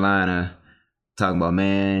North Carolina talking about,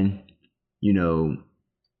 man, you know,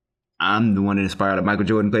 I'm the one that inspired Michael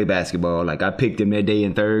Jordan to play basketball. Like, I picked him that day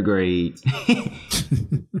in 3rd grade.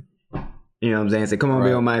 You know what I'm saying? Say, come on,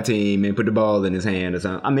 be on my team, and put the ball in his hand or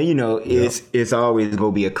something. I mean, you know, it's always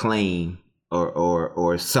gonna be a claim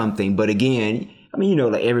or something. But again, I mean, you know,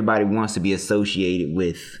 like everybody wants to be associated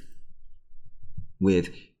with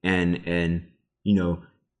and you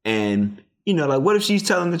know, like, what if she's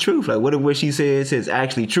telling the truth? Like, what if what she says is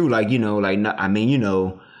actually true? Like, you know, like, I mean, you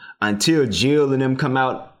know, until Jill and them come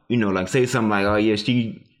out, you know, like say something like, oh yeah,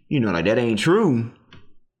 she, you know, like that ain't true.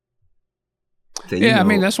 So, yeah, I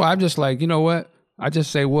mean, that's why I'm just like, you know what? I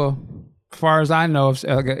just say, well, as far as I know,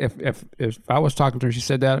 if I was talking to her, she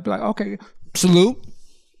said that, I'd be like, okay, salute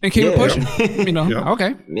and keep it pushing. You know,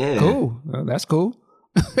 okay, cool, that's cool.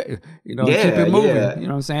 You know, keep it moving. You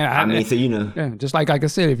know what I'm saying? I mean, so, you know, just like I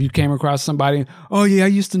said, if you came across somebody, oh yeah, I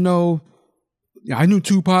used to know. I knew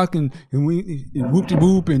Tupac and we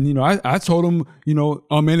whoop-de-whoop, and you know, I told him, you know,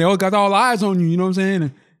 oh man, they all got all eyes on you, you know what I'm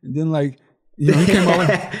saying? And then like, you know, he came out,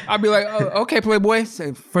 I'd be like, oh, okay, Playboy,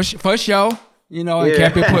 say first show, you know, and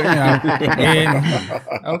kept it put, you know, and,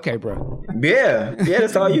 okay, bro. Yeah,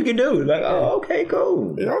 that's all you can do. Like, oh, okay,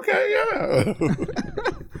 cool. Okay, yeah.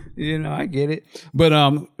 You know, I get it. But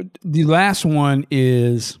the last one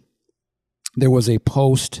is there was a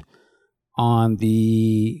post on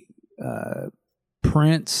the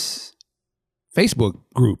Prince Facebook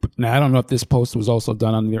group. Now, I don't know if this post was also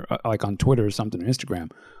done on their, like on Twitter or something, or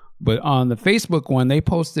Instagram, but on the Facebook one, they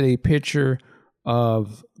posted a picture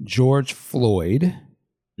of George Floyd.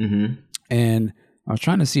 Mm-hmm. And I was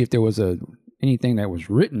trying to see if there was anything that was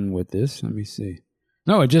written with this. Let me see.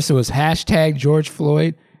 No, it was hashtag George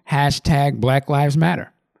Floyd, hashtag Black Lives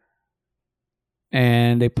Matter.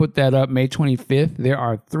 And they put that up May 25th. There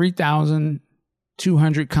are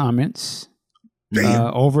 3,200 comments,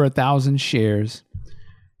 over 1,000 shares.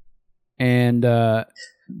 And like,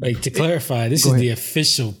 to clarify, this is the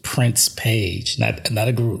official Prince page, not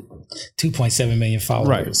a group. 2.7 million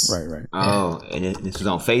followers. Right. Oh, and this is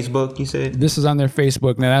on Facebook, you said? This is on their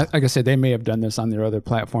Facebook. Now, like I said, they may have done this on their other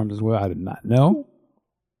platforms as well. I did not know.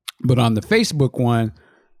 But on the Facebook one,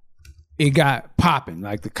 it got popping.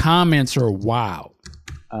 Like, the comments are wild.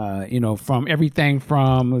 You know, from everything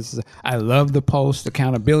from, I love the post,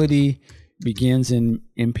 accountability begins in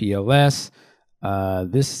MPLS.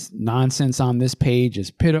 This nonsense on this page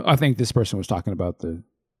is pitiful. I think this person was talking about the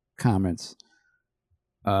comments.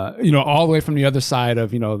 All the way from the other side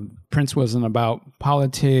of, Prince wasn't about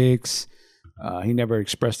politics. He never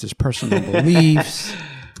expressed his personal beliefs.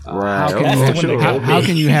 Right. How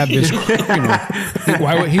can you have this?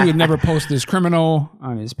 Why he would never post this criminal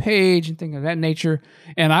on his page and things of that nature.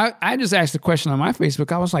 And I just asked the question on my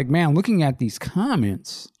Facebook. I was like, man, looking at these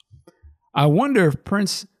comments, I wonder if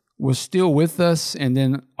Prince was still with us, and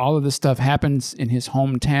then all of this stuff happens in his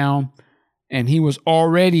hometown, and he was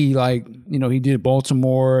already like, he did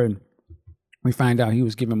Baltimore, and we find out he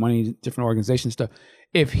was giving money to different organizations and stuff.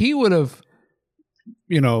 If he would have,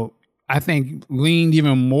 I think leaned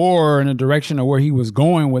even more in the direction of where he was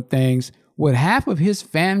going with things, would half of his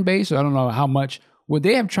fan base, or I don't know how much, would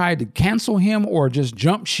they have tried to cancel him or just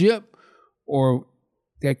jump ship, or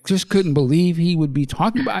that just couldn't believe he would be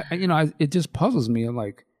talking about, it just puzzles me. I'm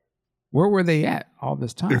like, where were they at all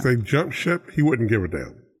this time? If they jumped ship, he wouldn't give a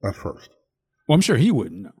damn. That's first. Well, I'm sure he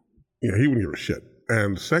wouldn't know. Yeah, he wouldn't give a shit.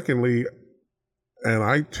 And secondly, and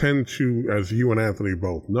I tend to, as you and Anthony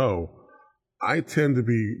both know, I tend to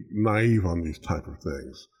be naive on these type of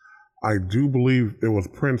things. I do believe it was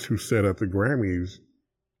Prince who said at the Grammys,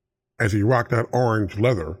 as he rocked that orange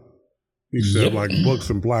leather, he said, like, books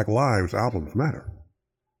and Black Lives, albums matter.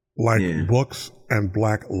 Like, books and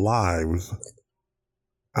Black Lives,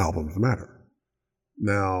 albums matter.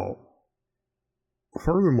 Now,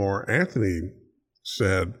 furthermore, Anthony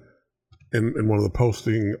said in one of the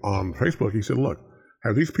posting on Facebook, he said, look,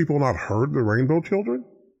 have these people not heard the Rainbow Children?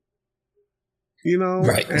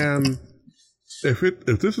 Right. And if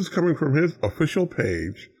this is coming from his official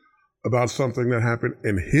page about something that happened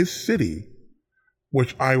in his city,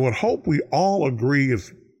 which I would hope we all agree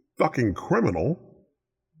is fucking criminal,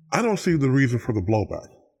 I don't see the reason for the blowback.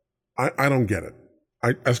 I don't get it.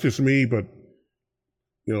 That's just me, but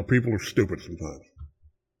people are stupid sometimes.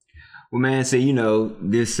 Well, man, so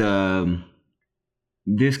this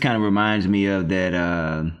kind of reminds me of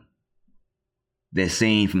that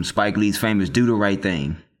scene from Spike Lee's famous "Do the Right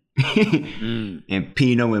Thing," and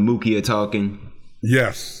Pino and Mookie are talking.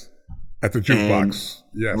 Yes, at the jukebox.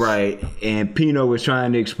 Yes, right. And Pino was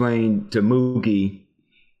trying to explain to Mookie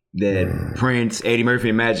that Prince, Eddie Murphy,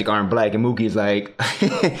 and Magic aren't black, and Mookie's like,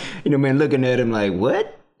 man, looking at him like,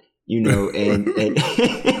 what? And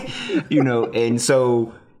and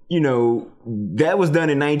so, that was done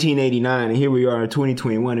in 1989, and here we are in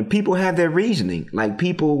 2021, and people have their reasoning. Like,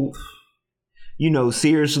 people,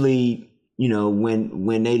 seriously,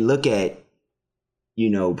 when they look at,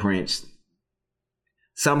 Prince,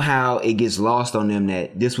 somehow it gets lost on them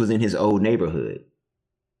that this was in his old neighborhood.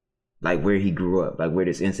 Like, where he grew up, like where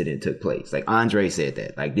this incident took place. Like, Andre said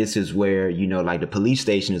that, like, this is where, like the police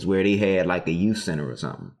station is where they had like a youth center or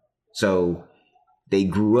something. So they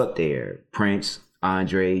grew up there. Prince,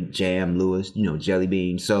 Andre, Jam, Lewis, Jelly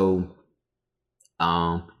Bean. So,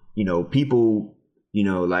 people,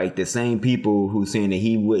 like the same people who saying that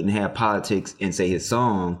he wouldn't have politics in, say, his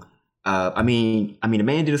song. I mean, the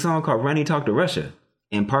man did a song called "Ronnie Talk to Russia"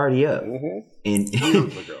 and "Party Up," and Money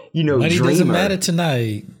Dreamer. Doesn't Matter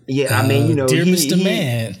Tonight. Yeah, I mean, Dear Mr.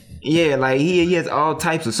 Man. Yeah, like he has all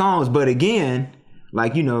types of songs, but again,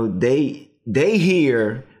 like they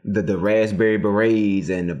hear the Raspberry Berets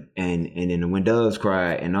and then the When Doves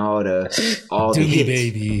Cry and all the hits,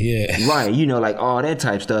 baby, yeah, right, like all that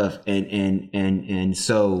type stuff, and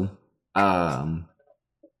so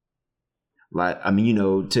like, I mean,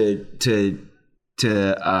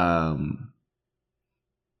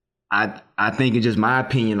 I think it's just my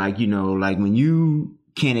opinion, like, like when you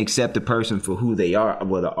can't accept the person for who they are,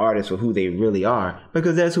 well, the artist for who they really are,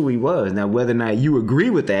 because that's who he was. Now, whether or not you agree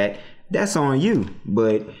with that, that's on you.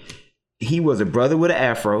 But he was a brother with an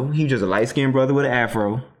afro. He was just a light-skinned brother with an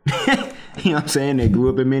afro. You know what I'm saying? They grew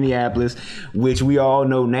up in Minneapolis, which we all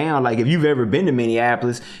know now. Like, if you've ever been to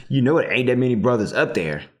Minneapolis, it ain't that many brothers up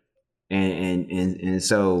there. And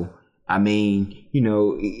so, I mean,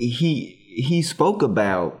 he spoke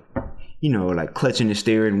about, like clutching the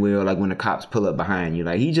steering wheel, like when the cops pull up behind you.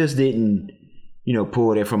 Like, he just didn't,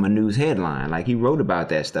 pull that from a news headline. Like, he wrote about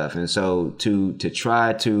that stuff. And so to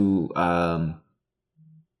try to,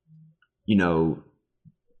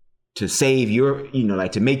 to save your,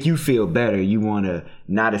 like to make you feel better, you want to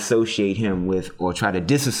not associate him with, or try to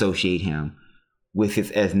disassociate him with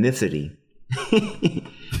his ethnicity.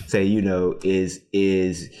 Say,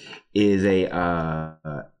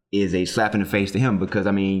 is a slap in the face to him, because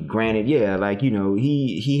I mean, granted, yeah, like,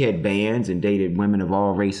 he had bands and dated women of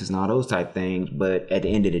all races and all those type things, but at the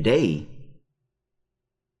end of the day,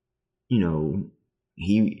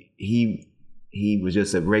 he was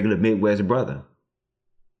just a regular Midwest brother.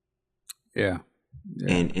 Yeah.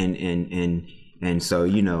 And so,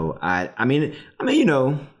 you know, I mean, you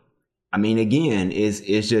know, I mean, again, it's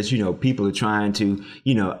just, you know, people are trying to,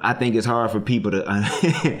 you know, I think it's hard for people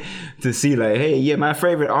to to see like, hey, yeah, my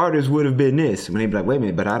favorite artist would have been this. When they be like, wait a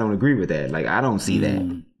minute, but I don't agree with that. Like, I don't see that.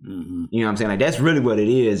 Mm-hmm. You know what I'm saying? Like, that's really what it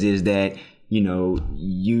is that, you know,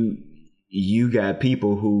 you got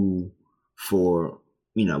people who, for,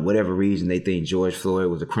 you know, whatever reason they think George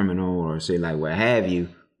Floyd was a criminal or say like what have you.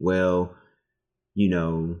 Well, you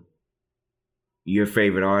know, your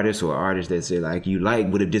favorite artist or artist that say like you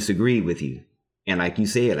like would have disagreed with you. And like you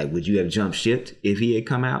said, like, would you have jumped ship if he had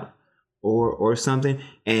come out or something?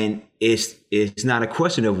 And it's not a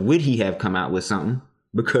question of would he have come out with something,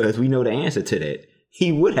 because we know the answer to that.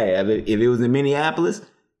 He would have. If it was in Minneapolis,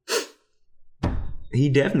 he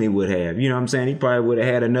definitely would have. You know what I'm saying? He probably would have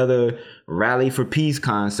had another Rally for Peace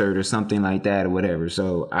concert or something like that or whatever.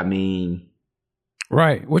 So, I mean...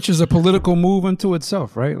 Right, which is a political move unto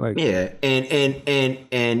itself, right? Like, yeah, and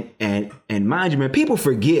mind you, man, people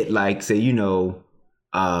forget, like, say, you know,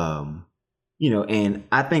 and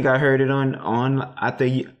I think I heard it on I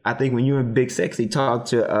think when you and Big Sexy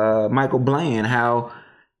talked to Michael Bland, how,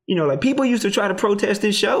 you know, like, people used to try to protest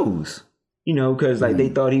his shows, you know, because like they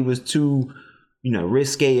thought he was too, you know,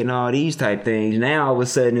 risque and all these type things. Now all of a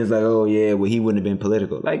sudden it's like, oh yeah, well, he wouldn't have been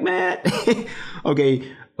political. Like, man, okay,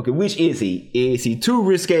 which is he? Is he too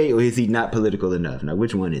risque or is he not political enough? Now,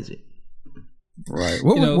 which one is it? Right.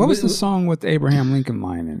 What was the song with the Abraham Lincoln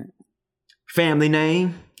line in it? Family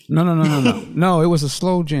Name? No. No, it was a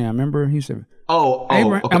slow jam. Remember? He said,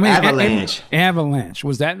 Avalanche. Avalanche.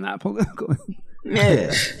 Was that not political?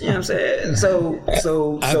 Yeah. You know what I'm saying?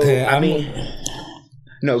 So okay, I mean...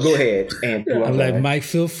 No, go ahead. I'm like, Mike,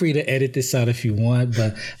 feel free to edit this out if you want,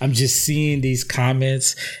 but I'm just seeing these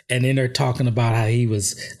comments, and then they're talking about how he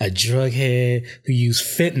was a drug head who used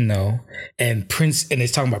fentanyl, and Prince, and they're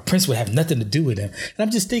talking about Prince would have nothing to do with him. And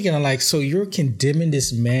I'm just thinking, I'm like, so you're condemning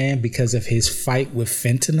this man because of his fight with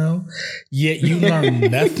fentanyl, yet you learn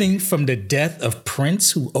nothing from the death of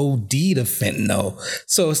Prince, who OD'd of fentanyl.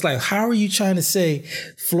 So it's like, how are you trying to say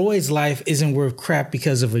Floyd's life isn't worth crap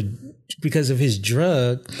because of his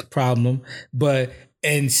drug problem,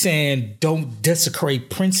 and saying don't desecrate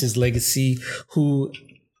Prince's legacy, who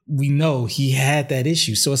we know he had that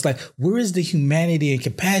issue. So it's like, where is the humanity and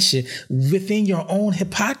compassion within your own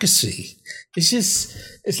hypocrisy? It's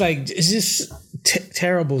just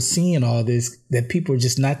terrible seeing all this, that people are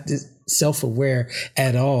just not self-aware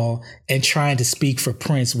at all and trying to speak for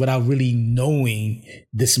Prince without really knowing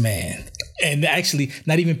this man, and actually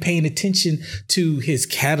not even paying attention to his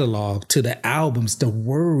catalog, to the albums, the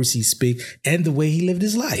words he speak, and the way he lived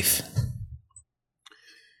his life.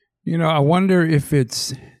 You know, I wonder if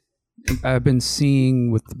I've been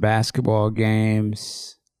seeing with the basketball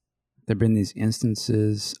games, there have been these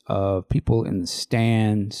instances of people in the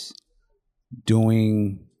stands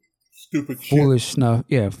doing foolish stuff,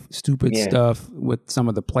 stupid stuff with some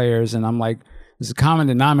of the players. And I'm like, there's a common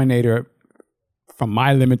denominator from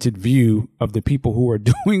my limited view of the people who are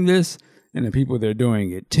doing this and the people that are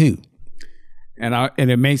doing it too. And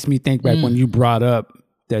it makes me think back when you brought up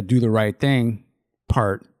that do the right thing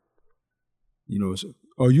part, you know,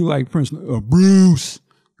 oh, you like Prince, Bruce,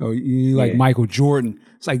 oh, you like Michael Jordan.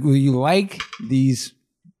 It's like, well, you like these,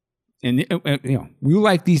 and you know, we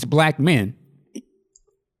like these black men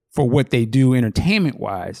for what they do entertainment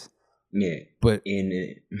wise. Yeah. But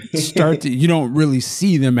you don't really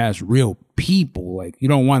see them as real people. Like, you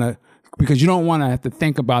don't want to, because you don't want to have to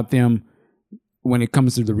think about them when it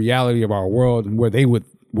comes to the reality of our world and where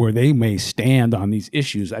they may stand on these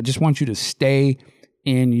issues. I just want you to stay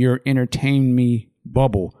in your entertain me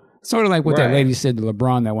bubble. Sort of like what that lady said to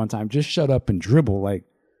LeBron that one time, just shut up and dribble. Like,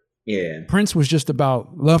 yeah, Prince was just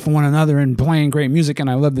about love for one another and playing great music, and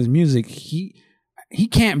I love this music. He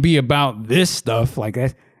can't be about this stuff. Like,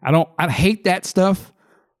 I hate that stuff.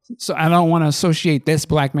 So I don't want to associate this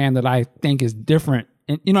black man that I think is different.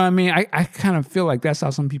 And you know what I mean? I kind of feel like that's how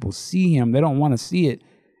some people see him. They don't want to see it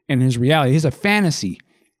in his reality. He's a fantasy.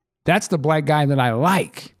 That's the black guy that I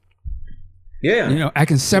like. Yeah. You know, I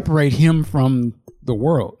can separate him from the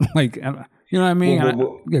world. Like, you know what I mean?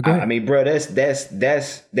 Go ahead. I mean, bro, that's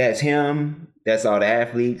him. That's all the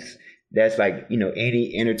athletes. That's like, you know,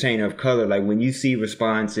 any entertainer of color. Like, when you see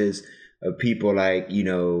responses of people like, you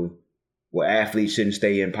know, well, athletes shouldn't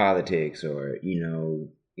stay in politics, or, you know,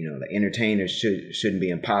 the entertainers shouldn't be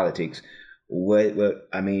in politics. What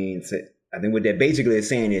I mean, so I think what that basically is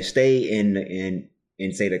saying is stay in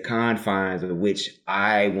say the confines of which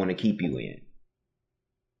I want to keep you in.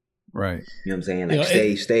 Right. You know what I'm saying? Like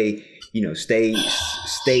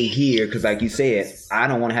stay here. Cause like you said, I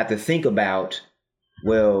don't want to have to think about,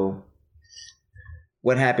 well,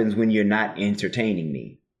 what happens when you're not entertaining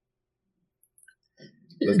me?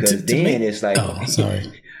 Because then it's like, oh,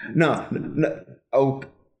 sorry. no. Oh,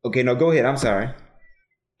 okay. No, go ahead. I'm sorry.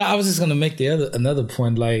 I was just going to make another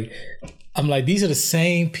point. Like, I'm like, these are the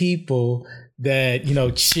same people that, you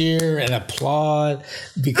know, cheer and applaud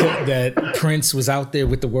because that Prince was out there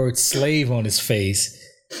with the word slave on his face,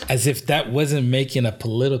 as if that wasn't making a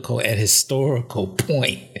political and historical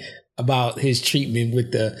point about his treatment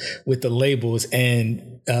with the labels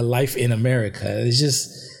and life in America. It's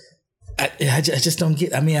just, I just don't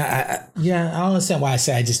get. I mean, I don't understand why I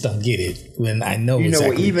say I just don't get it when I know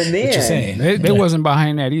exactly even then, what you're saying. They wasn't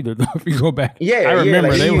behind that either, though. If you go back, I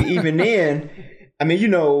remember even then. I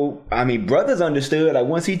mean, brothers understood. Like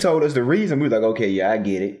once he told us the reason, we was like, okay, yeah, I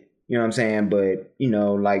get it. You know what I'm saying? But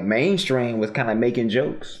like mainstream was kind of making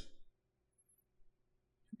jokes.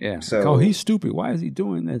 Yeah. So he's stupid. Why is he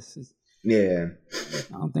doing this? Yeah.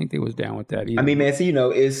 I don't think they was down with that either. I mean, man,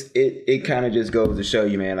 so it kind of just goes to show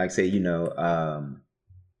you, man. Like, say,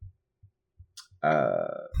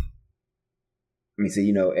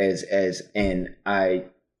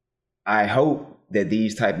 I hope that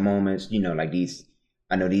these type moments, like these,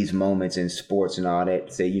 I know these moments in sports and all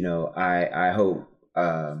that. Say, I hope,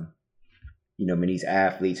 when these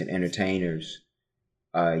athletes and entertainers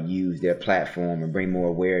use their platform and bring more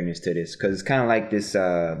awareness to this, because it's kind of like this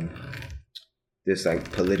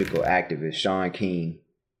like political activist Shaun King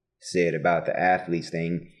said about the athletes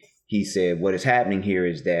thing. He said what is happening here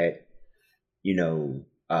is that you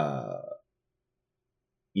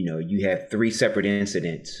have 3 separate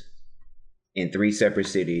incidents in 3 separate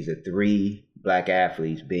cities of 3 black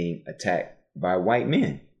athletes being attacked by white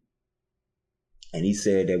men. And he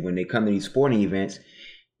said that when they come to these sporting events,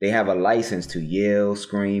 they have a license to yell,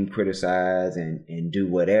 scream, criticize, and do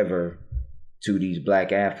whatever to these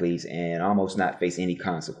black athletes and almost not face any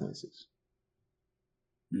consequences.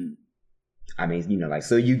 I mean, like,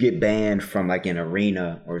 so you get banned from like an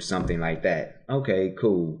arena or something like that. Okay,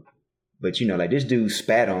 cool. But like this dude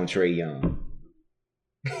spat on Trae Young.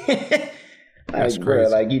 That's like, crazy. Bro,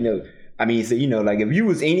 like, I mean, so, like if you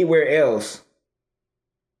was anywhere else,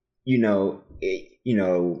 it'd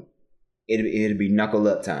be knuckle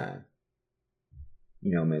up time.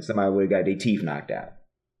 Man, somebody would have got their teeth knocked out.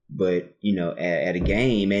 But, at a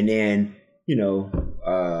game, and then,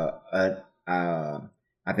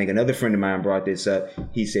 I think another friend of mine brought this up.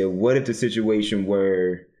 He said, what if the situation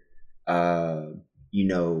where, the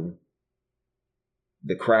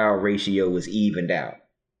crowd ratio was evened out?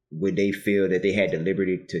 Would they feel that they had the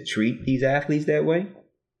liberty to treat these athletes that way?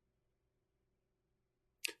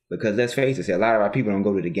 Because let's face it, a lot of our people don't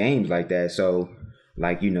go to the games like that. So,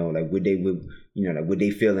 like, would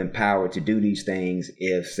they feel empowered to do these things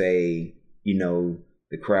if, say,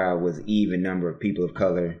 the crowd was even number of people of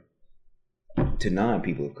color to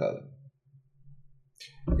non-people of color?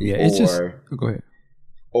 Yeah, it's go ahead.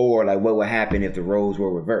 Or like, what would happen if the roles were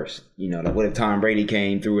reversed? Like, what if Tom Brady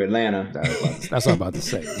came through Atlanta? That's what I'm about to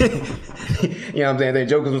say. You know what I'm saying? Then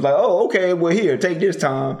Jokers was like, oh, okay, well, here, take this,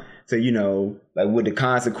 Tom. So, like, would the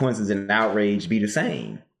consequences and outrage be the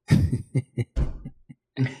same?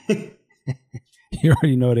 You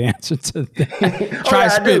already know the answer to that.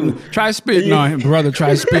 Try spitting on him, brother.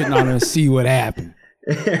 Try spitting on him and see what happened.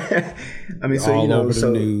 I mean, so, all over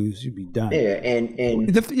the news, you'd be done. Yeah, and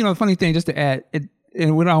the funny thing, just to add,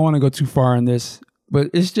 and we don't want to go too far in this, but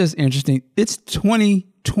it's just interesting. It's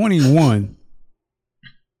 2021,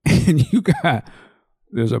 and you got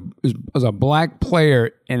there's a black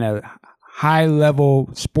player in a high level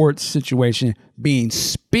sports situation being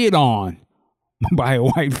spit on by a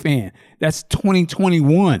white fan. That's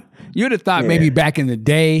 2021. You'd have thought maybe back in the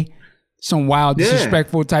day, some wild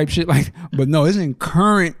disrespectful type shit, like, but no, it's in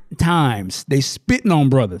current times. They spitting on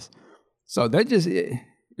brothers. So that just,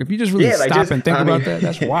 if you just really stop and think about that,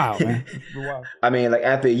 that's wild, man. I mean, like,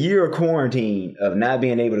 after a year of quarantine of not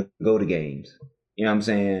being able to go to games, you know what I'm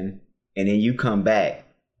saying? And then you come back,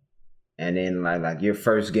 and then like your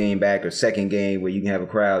first game back or second game where you can have a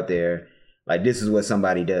crowd there, like, this is what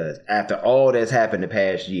somebody does after all that's happened the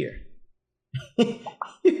past year.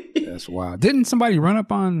 That's wild. Didn't somebody run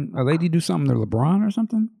up on a lady do something to LeBron or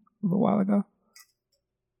something a little while ago?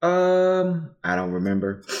 I don't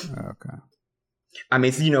remember. Okay. I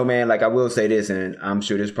mean, so, man, like, I will say this, and I'm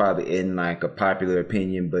sure this probably isn't like a popular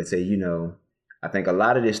opinion, but say, I think a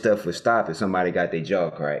lot of this stuff would stop if somebody got their jaw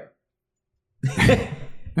cracked.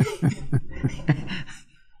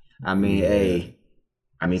 I mean, hey,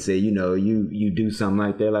 I mean, say, you do something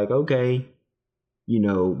like that, like, okay,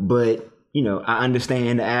 but I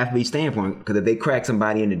understand the athlete standpoint, because if they crack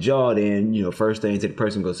somebody in the jaw, then first thing that the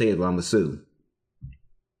person gonna say is, "Well, I'm gonna sue,"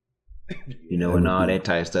 and all that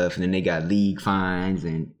type of stuff, and then they got league fines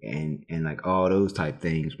and like all those type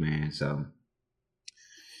things, man. So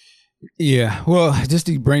yeah, well, just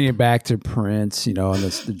to bring it back to Prince, and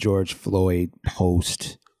the George Floyd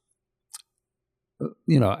post.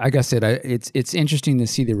 Like I said, it's interesting to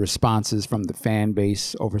see the responses from the fan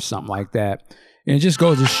base over something like that. And it just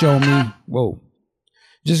goes to show me,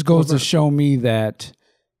 that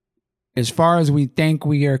as far as we think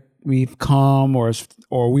we've come,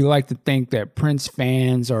 or we like to think that Prince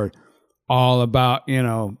fans are all about,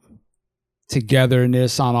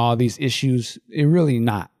 togetherness on all these issues, it really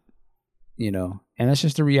not, and that's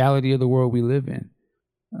just the reality of the world we live in.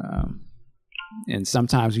 And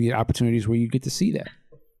sometimes you get opportunities where you get to see that.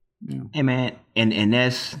 Hey man, and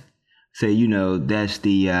that's that's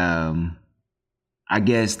the I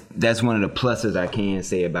guess that's one of the pluses I can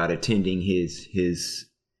say about attending his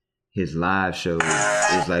live shows.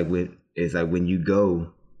 It's like when you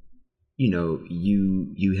go,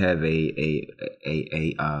 you have a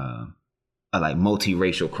like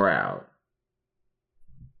multiracial crowd,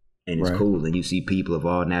 and it's cool, and you see people of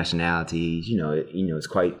all nationalities.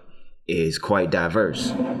 It's quite diverse,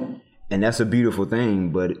 and that's a beautiful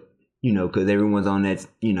thing. But because everyone's on that,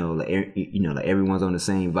 like everyone's on the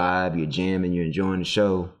same vibe. You're jamming, you're enjoying the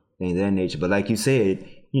show, things of that nature. But like you said,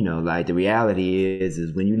 like the reality is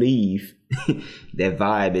when you leave, that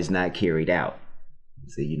vibe is not carried out.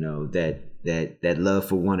 So that love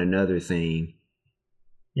for one another thing,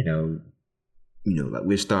 like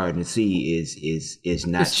we're starting to see is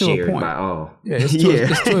not shared by all. Yeah,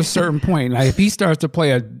 it's to a certain point. Like if he starts to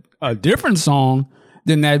play a different song,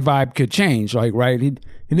 then that vibe could change. Like, right, he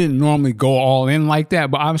didn't normally go all in like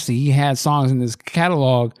that, but obviously he had songs in his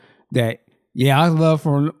catalog that, I love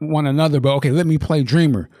for one another, but okay, let me play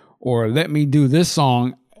Dreamer, or let me do this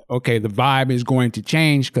song. Okay, the vibe is going to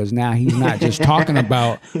change because now he's not just talking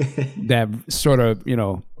about that sort of,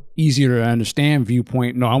 easier to understand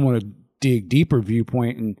viewpoint. No, I want to dig deeper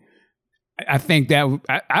viewpoint. And I think that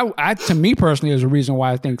I to me personally is a reason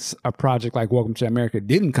why I think a project like Welcome to America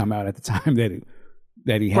didn't come out at the time that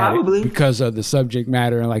he had Probably. it, because of the subject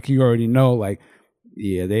matter. And like you already know, like,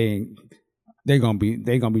 they're gonna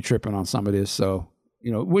be tripping on some of this. So,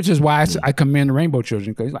 which is why I commend the Rainbow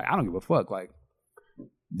Children, because he's like, I don't give a fuck. Like,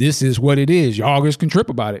 this is what it is. Y'all just can trip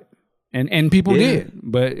about it. And people did.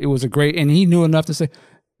 But it was a great, and he knew enough to say,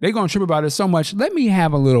 they're gonna trip about it so much. Let me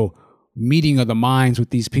have a little meeting of the minds with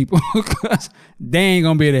these people, because they ain't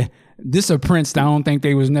gonna be able to. This a Prince that I don't think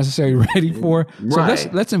they was necessarily ready for. Right. So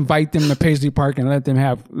let's invite them to Paisley Park and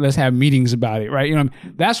let's have meetings about it, right?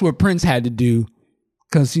 That's what Prince had to do,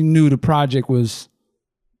 because he knew the project was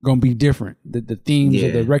gonna be different. The themes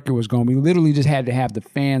of the record was gonna be, literally just had to have the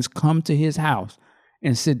fans come to his house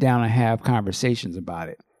and sit down and have conversations about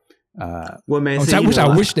it. Well, man,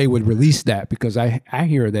 I wish they would release that, because I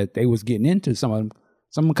hear that they was getting into some of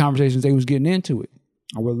the conversations, they was getting into it.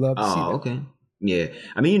 I would love to see that. Okay. Yeah.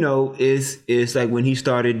 I mean, it's like when he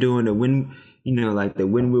started doing the When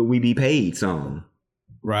Will We Be Paid song.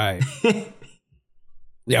 Right.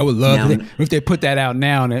 Yeah, I would love if they put that out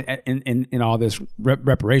now in all this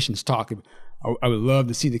reparations talk. I would love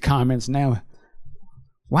to see the comments now.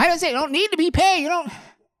 Why does it don't need to be paid?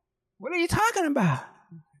 What are you talking about?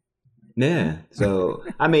 Yeah. So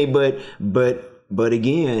I mean, but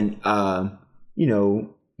again,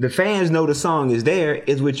 the fans know the song is there.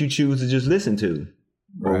 It's what you choose to just listen to,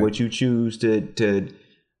 or what you choose to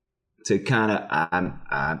kind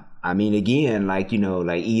of. I mean, again, like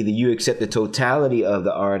either you accept the totality of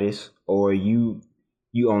the artist, or you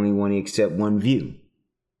only want to accept one view.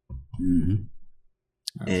 Mm-hmm.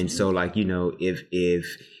 And so, like, if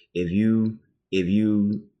you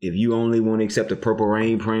only want to accept the Purple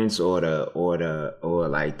Rain Prince, or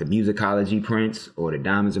like the Musicology Prince, or the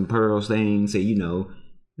Diamonds and Pearls thing, say,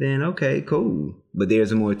 then okay, cool. But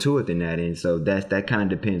there's more to it than that, and so that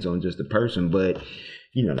kind of depends on just the person. But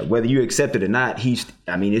whether you accept it or not,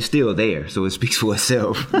 it's still there, so it speaks for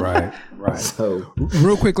itself. Right. So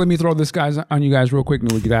real quick, let me throw this on you guys real quick,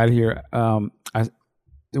 and we get out of here.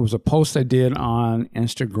 There was a post I did on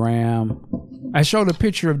Instagram. I showed a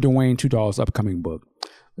picture of Dwayne Tudor's upcoming book,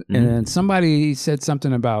 and then somebody said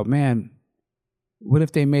something about, man, what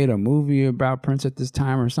if they made a movie about Prince at this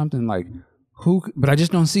time or something, like who? But I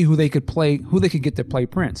just don't see who they could get to play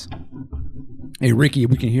Prince. Hey, Ricky,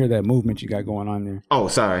 we can hear that movement you got going on there. Oh,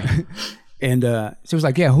 sorry. And so it was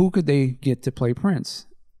like, yeah, who could they get to play Prince?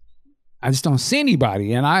 I just don't see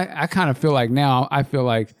anybody. And I kind of feel like now, I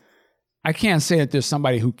can't say that there's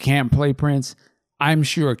somebody who can't play Prince. I'm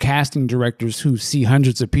sure casting directors who see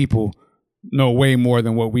hundreds of people know way more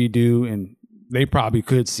than what we do, and they probably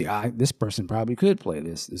could see, this person probably could play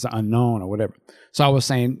this. It's unknown or whatever. So I was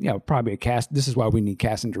saying, probably a cast. This is why we need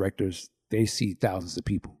casting directors. They see thousands of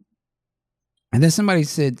people. And then somebody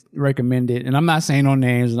recommended, and I'm not saying no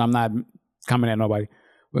names, and I'm not coming at nobody,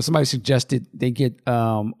 but somebody suggested they get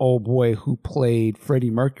old boy who played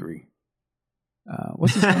Freddie Mercury.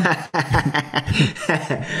 What's his name?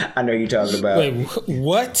 I know you're talking about. Wait,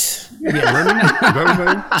 what?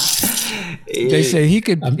 They said he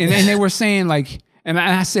could, and they were saying like, and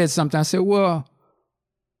I said something. I said, well,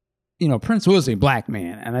 Prince was a black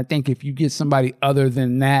man, and I think if you get somebody other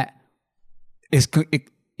than that, it's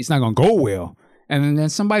not going to go well. And then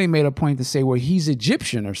somebody made a point to say, well, he's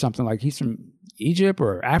Egyptian or something, like he's from Egypt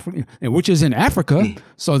or Africa, which is in Africa.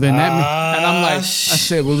 So then that, and I'm like, I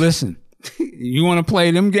said, well, listen. You want to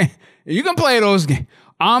play them games? You can play those games.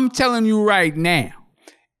 I'm telling you right now,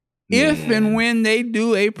 if and when they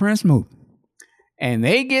do a Prince movie and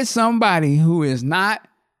they get somebody who is not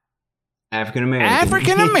African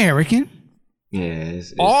American,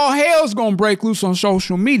 it's all hell's gonna break loose on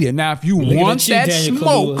social media. Now, if you want that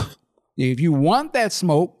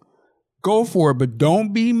smoke, go for it. But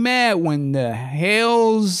don't be mad when the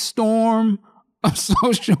hailstorm of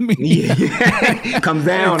social media comes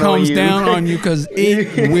down on you, because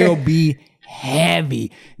it will be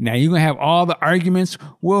heavy. Now you're gonna have all the arguments.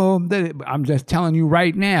 Well, I'm just telling you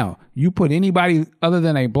right now, you put anybody other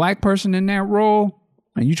than a black person in that role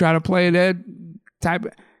and you try to play that type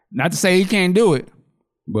of, not to say he can't do it,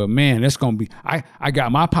 but man, that's gonna be, I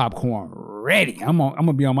got my popcorn ready. I'm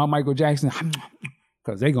gonna be on my Michael Jackson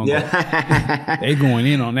because they going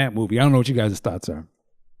in on that movie. I don't know what you guys' thoughts are.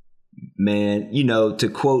 Man, to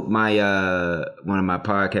quote my one of my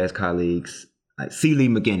podcast colleagues, like C. Lee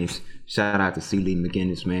McGinnis, shout out to C. Lee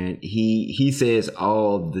McGinnis, man. He says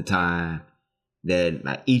all the time that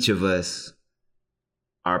like each of us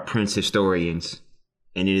are Prince historians,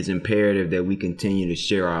 and it is imperative that we continue to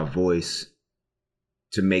share our voice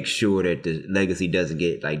to make sure that the legacy doesn't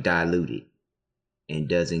get like diluted and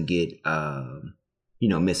doesn't get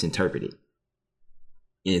misinterpreted.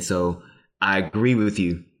 And so I agree with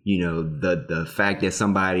you. The fact that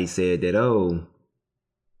somebody said that,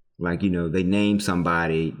 they named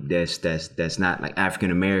somebody that's not like African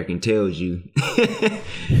American tells you,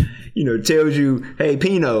 hey,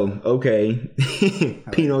 Pino, okay,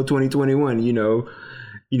 Pino 2021,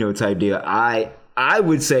 type deal. I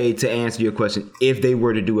would say, to answer your question, if they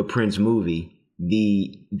were to do a Prince movie,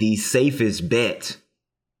 the safest bet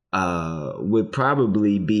would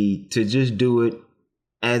probably be to just do it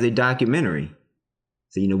as a documentary.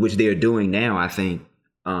 So, which they're doing now, I think.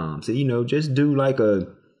 Just do like a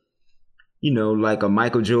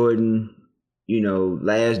Michael Jordan,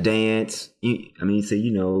 Last Dance.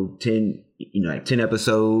 10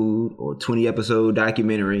 episode or 20 episode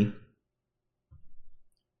documentary,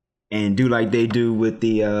 and do like they do with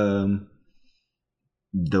the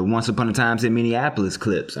Once Upon a Time in Minneapolis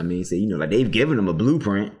clips. Like they've given them a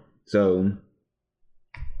blueprint. So,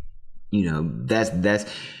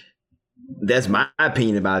 that's my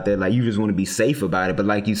opinion about that. Like, you just want to be safe about it. But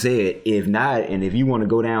like you said, if not, and if you want to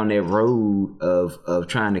go down that road of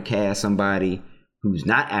trying to cast somebody who's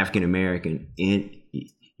not African American in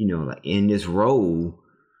this role,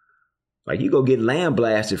 like you go get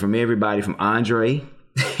lambasted from everybody from Andre,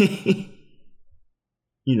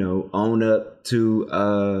 on up to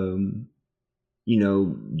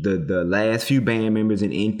the last few band members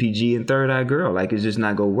in NPG and Third Eye Girl. Like, it's just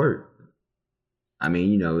not gonna work.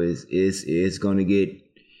 It's gonna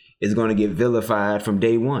get vilified from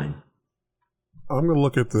day one. I'm gonna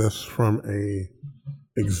look at this from a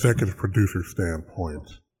executive producer standpoint,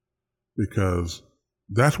 because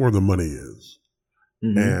that's where the money is.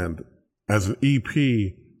 Mm-hmm. And as an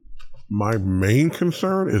EP, my main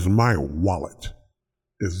concern is my wallet.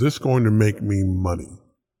 Is this going to make me money?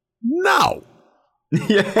 No.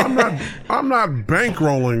 I'm not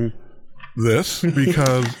bankrolling this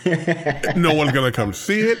because no one's going to come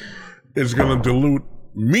see it. It's going to dilute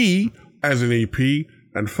me as an EP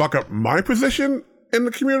and fuck up my position in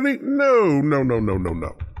the community. No.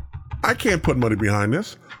 I can't put money behind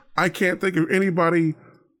this. I can't think of anybody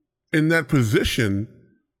in that position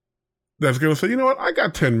that's going to say, you know what, I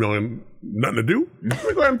got 10 million, nothing to do. Let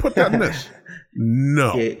me go ahead and put that in this.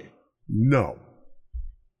 No.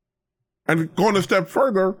 And going a step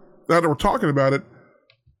further, now that we're talking about it,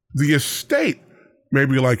 the estate may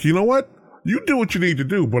be like, you know what? You do what you need to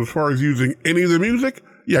do, but as far as using any of the music,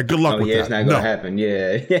 yeah, good luck with that. It's not going to happen.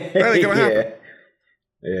 Yeah. That ain't going to happen.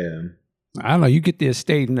 Yeah. I don't know. You get the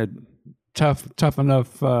estate in a tough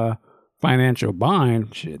enough financial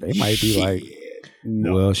bind, shit, they might be like,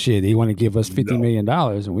 well, shit, they want to give us $50 million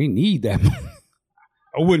and we need that.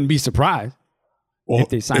 I wouldn't be surprised. Well,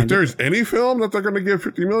 if there's any film that they're going to give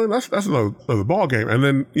 $50 million, that's another ball game. And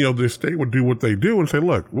then, the state would do what they do and say,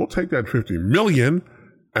 look, we'll take that $50 million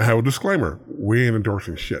and have a disclaimer. We ain't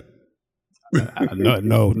endorsing shit.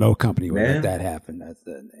 No company would let that happen. That's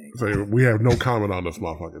the thing. So we have no comment on this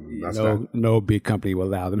motherfucker. No big company will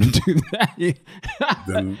allow them to do that.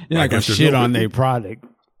 Then you're not going to shit on their product.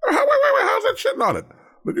 Wait, how's that shitting on it?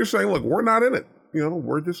 But you're saying, look, we're not in it. They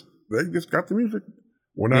just got the music.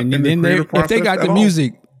 We're not in the creative process. If they got the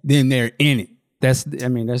music, then they're in it. That's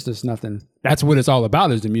just nothing. That's what it's all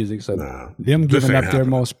about, is the music. So them giving up their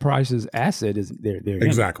most precious asset is they're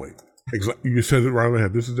exactly. You said it right on the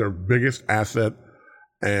head. This is their biggest asset,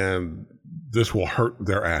 and this will hurt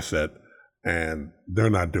their asset, and they're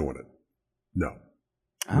not doing it. No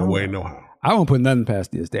way, no how. I won't put nothing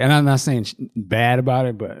past this. And I'm not saying bad about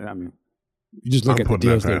it, but I mean, you just look at the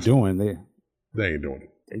deals they're doing. They ain't doing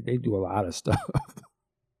it. They do a lot of stuff.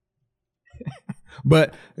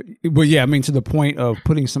 But yeah, I mean, to the point of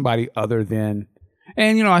putting somebody other than,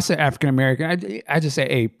 and I said African American, I just say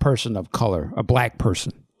a person of color, a black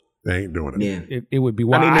person. They ain't doing it. Yeah, it would be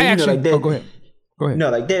wild. I actually, go ahead.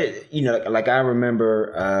 No, like that. Like I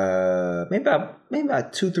remember, maybe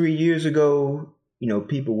about 2-3 years ago,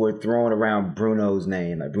 people were throwing around Bruno's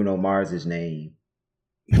name, like Bruno Mars's name,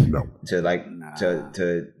 to like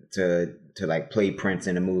play Prince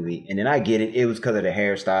in a movie. And then I get it. It was because of the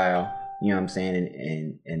hairstyle, you know what I'm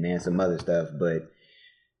saying? And man, some other stuff. But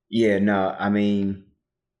yeah, no, I mean,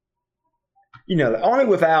 only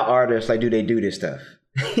with our artists, like, do they do this stuff.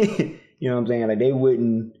 You know what I'm saying? Like, they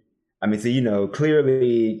wouldn't, I mean, so,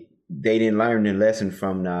 clearly they didn't learn their lesson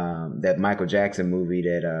from that Michael Jackson movie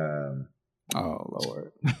that, oh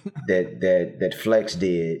Lord, that Flex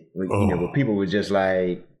did. Where people were just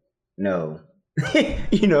like, no.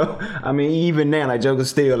 I mean, even now, like, Joker's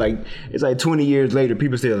still like, it's like 20 years later,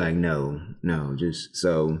 people still like, no, just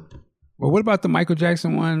so. Well, what about the Michael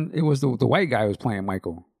Jackson one? It was the white guy who was playing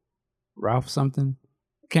Michael, Ralph something.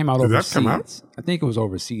 Came out overseas. Did that come out? I think it was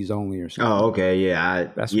overseas only or something. Oh, okay, yeah.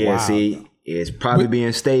 That's wild. See, it's probably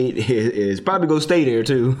being stayed. It's probably gonna stay there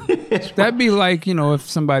too. That'd be like, if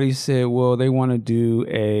somebody said, well, they want to do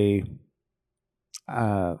a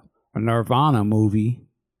Nirvana movie.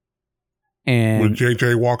 And with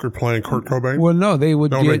J.J. Walker playing Kurt Cobain? Well, no, they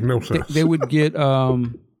would get. Make no sense. They would get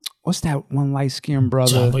what's that one light skinned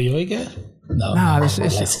brother? John Boyega? No,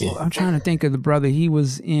 I'm trying to think of the brother. He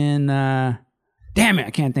was in. Damn it,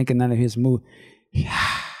 I can't think of none of his movies.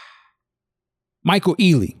 Michael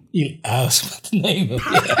Ealy. I was about to name him.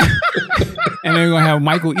 And they're gonna have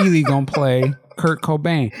Michael Ealy gonna play Kurt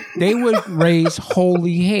Cobain. They would raise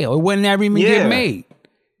holy hell. It would never even get made.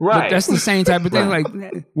 Right. But that's the same type of thing. Like,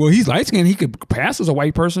 well, he's light skinned. He could pass as a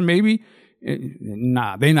white person, maybe.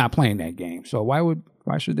 Nah, they're not playing that game. So why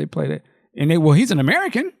should they play that? And he's an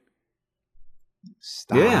American.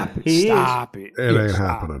 Stop it. It ain't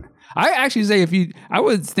happening. I actually say I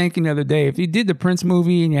was thinking the other day, if you did the Prince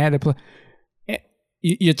movie and you had to play,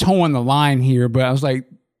 you're towing the line here, but I was like,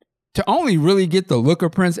 to only really get the look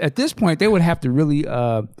of Prince, at this point, they would have to really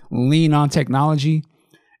lean on technology,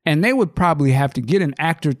 and they would probably have to get an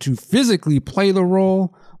actor to physically play the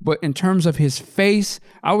role. But in terms of his face,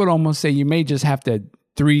 I would almost say you may just have to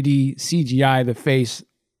 3D CGI the face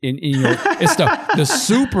in it's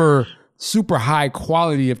the super high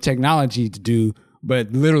quality of technology to do,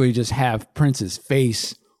 but literally just have Prince's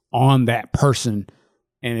face on that person,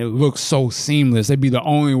 and it looks so seamless. That'd be the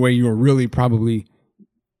only way you really probably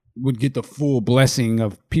would get the full blessing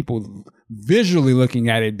of people visually looking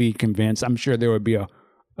at it, be convinced. I'm sure there would be a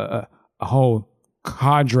whole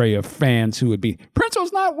cadre of fans who would be, Prince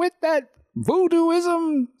was not with that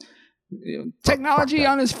voodooism technology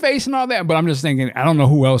on his face and all that. But I'm just thinking, I don't know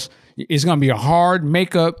who else. It's going to be a hard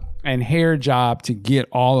makeup and hair job to get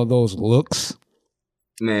all of those looks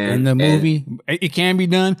in the movie. It can be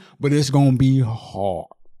done, but it's going to be hard.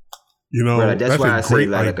 That's why I say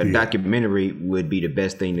like a documentary would be the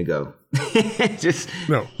best thing to go.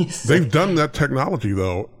 They've done that technology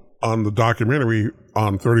though on the documentary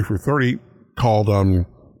on 30 for 30 called Al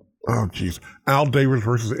Davis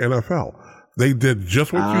versus the NFL. They did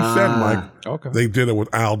just what you said, Mike. Okay. They did it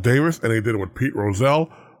with Al Davis and they did it with Pete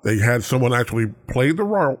Rozelle. They had someone actually play the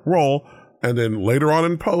role, and then later on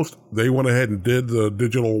in post, they went ahead and did the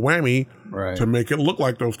digital whammy to make it look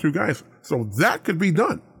like those two guys. So that could be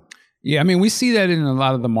done. Yeah, I mean, we see that in a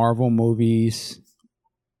lot of the Marvel movies,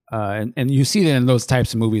 and you see that in those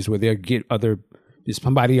types of movies where they'll get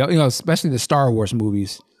somebody else, especially the Star Wars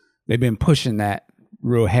movies. They've been pushing that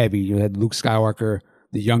real heavy. You had Luke Skywalker,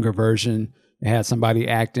 the younger version. It had somebody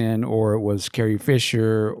acting, or it was Carrie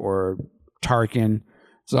Fisher or Tarkin.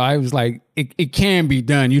 So I was like, it can be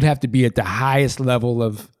done. You'd have to be at the highest level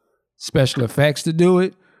of special effects to do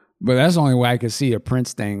it. But that's the only way I could see a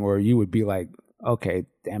Prince thing where you would be like, okay,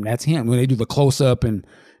 damn, that's him. When they do the close up and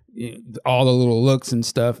all the little looks and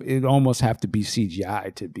stuff, it almost have to be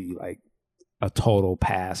CGI to be like a total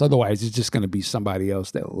pass. Otherwise, it's just going to be somebody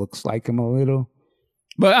else that looks like him a little.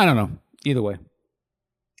 But I don't know. Either way,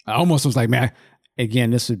 I almost was like, man,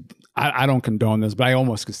 again, this would, I don't condone this, but I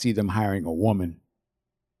almost could see them hiring a woman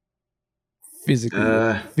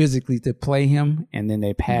physically to play him, and then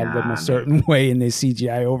they pad them a certain way and they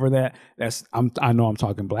CGI over that. I know I'm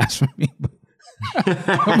talking blasphemy, but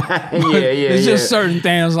it's just certain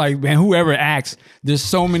things like, man, whoever acts, there's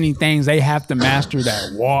so many things they have to master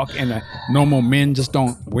that walk, and the normal men just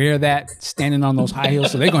don't wear that standing on those high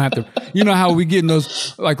heels. So they're gonna have to, you know how we get in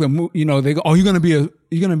those, like, you know, they go, oh, you're gonna be in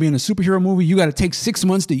a superhero movie, you got to take 6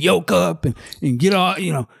 months to yoke up and get all,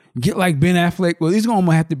 you know, get like Ben Affleck. Well, he's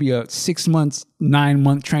gonna have to be a 6 months, 9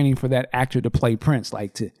 month training for that actor to play Prince,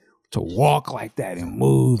 like to walk like that and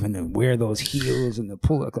move and then wear those heels and the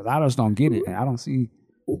pull up. Because I just don't get it. I don't see.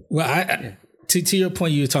 Well, to your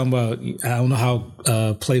point, you were talking about, I don't know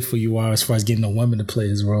how playful you are as far as getting a woman to play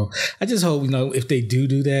his role. I just hope, you know, if they do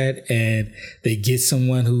that and they get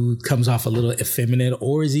someone who comes off a little effeminate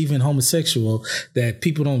or is even homosexual, that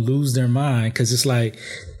people don't lose their mind. Because it's like,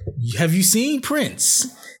 have you seen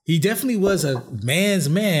Prince? He definitely was a man's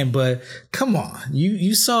man, but come on,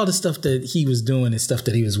 you saw the stuff that he was doing and stuff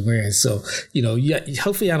that he was wearing. So, you know,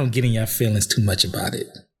 hopefully I don't get in your feelings too much about it.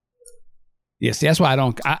 Yes, that's why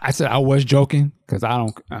I said I was joking, because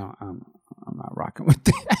I'm not rocking with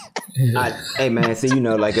that. Hey man, so, you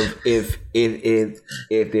know, like if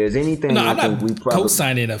there's anything, no, I'm not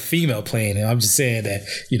co-signing a female playing it. I'm just saying that,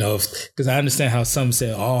 you know, because I understand how some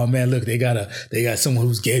say, oh man, look, they got someone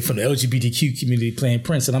who's gay from the LGBTQ community playing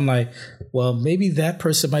Prince, and I'm like, well, maybe that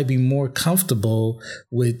person might be more comfortable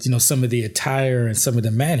with, you know, some of the attire and some of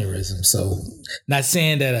the mannerisms. So, not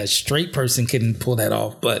saying that a straight person couldn't pull that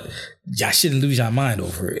off, but y'all shouldn't lose your mind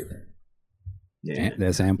over it. Yeah,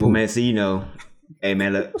 that's ample. Well, man, so, you know, hey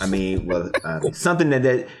man, look, I mean, well, something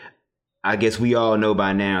that I guess we all know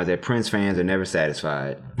by now is that Prince fans are never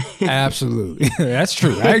satisfied. Absolutely, that's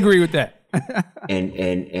true. I agree with that.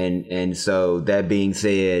 and so that being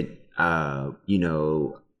said, you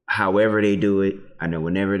know, however they do it, I know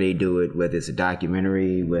whenever they do it, whether it's a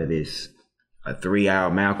documentary, whether it's a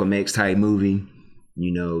 3-hour Malcolm X type movie,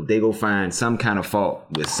 you know, they go find some kind of fault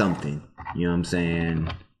with something. You know what I'm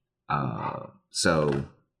saying? So,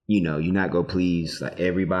 you know, you're not gonna please like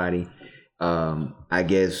everybody. I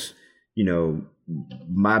guess, you know,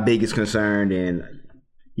 my biggest concern and,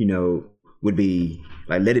 you know, would be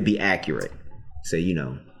like, let it be accurate. So, you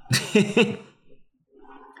know,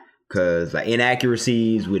 because like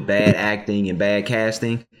inaccuracies with bad acting and bad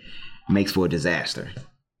casting makes for a disaster.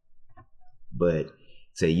 But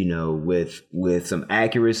say, you know, with some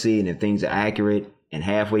accuracy, and if things are accurate and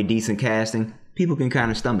halfway decent casting, people can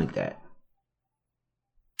kind of stomach that.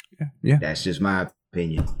 Yeah. That's just my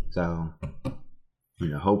opinion. So, you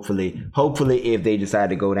know, hopefully if they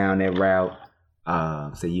decide to go down that route,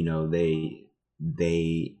 so, you know, they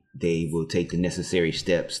will take the necessary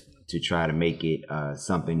steps to try to make it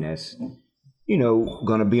something that's, you know,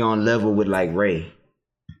 gonna be on level with like Ray.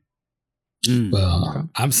 Well,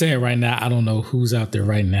 I'm saying right now, I don't know who's out there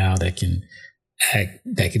right now that can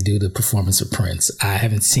do the performance of Prince. I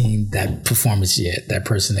haven't seen that performance yet. That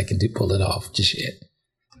person that can pull it off just yet.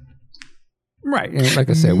 Right. And like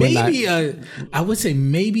I said, I would say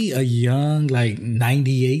maybe a young, like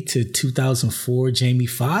 98 to 2004 Jamie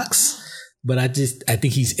Foxx, but I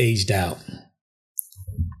think he's aged out.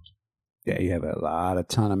 Yeah, you have a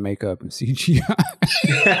ton of makeup and CGI.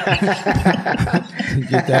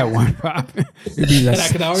 Get that one popping. It'd be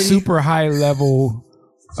like super high level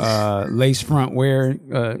lace front wear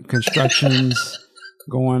constructions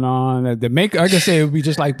going on. The makeup, like I say, it would be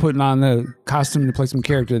just like putting on the costume to play some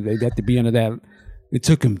character. They'd have to be under that. It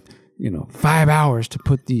took him, 5 hours to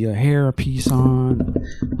put the hair piece on.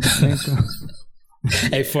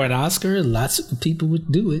 Hey, for an Oscar, lots of people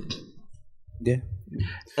would do it. Yeah.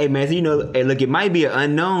 Hey man, so hey, look, it might be an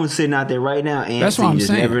unknown sitting out there right now, and that's what I'm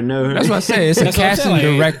saying. Never know. That's what I say. It's a casting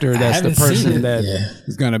director that's the person that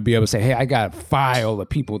is going to be able to say, "Hey, I got a file of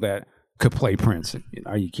people that could play Prince."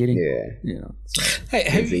 Are you kidding? Yeah. So. Hey,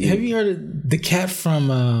 have you heard of the cat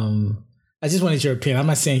from? I just wanted your opinion. I'm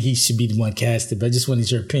not saying he should be the one casted, but I just wanted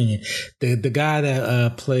your opinion. The guy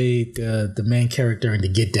that played the main character in The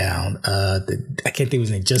Get Down. I can't think of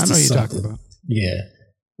his name. Justice. I know you're talking about. Yeah.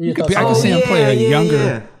 I could see him play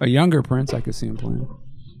a younger Prince. I could see him playing,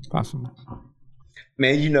 possibly.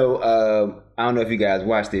 Man, you know, I don't know if you guys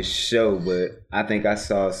watched this show, but I think I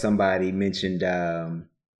saw somebody mentioned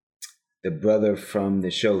the brother from the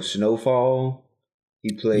show Snowfall.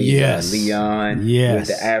 He played Leon with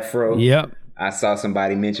the afro. Yep. I saw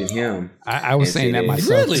somebody mention him. I was saying that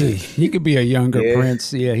myself too. He could be a younger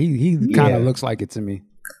Prince. Yeah, he kind of looks like it to me.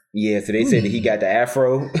 Yeah, so they said that he got the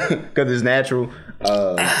afro because it's natural.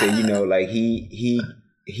 So you know, like he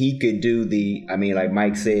could do like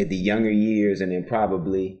Mike said, the younger years, and then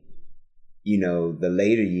probably, you know, the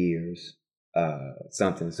later years,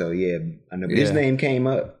 something. So yeah, I know his name came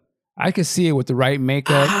up. I could see it with the right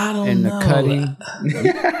makeup and the cutting.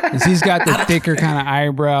 He's got the thicker kind of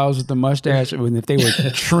eyebrows with the mustache. And if they were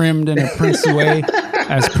trimmed in a Prince way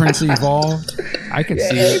as Prince evolved, I could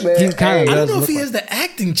see it. Man, He kind of I don't know if he has the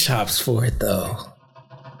acting chops for it though.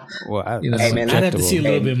 Well, I'd have to see a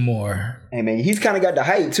little bit more. Hey man, he's kind of got the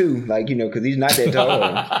height too, like, you know, because he's not that tall.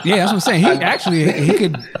 Yeah, that's what I'm saying. He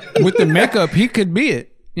could, with the makeup, he could be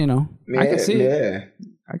it. You know, I could see it.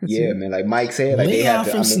 I could see it. Man. Like Mike said, like Leon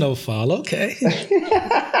from Snowfall. Okay.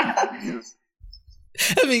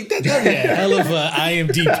 I mean, that'd be a hell of a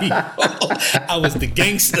IMDb. I was the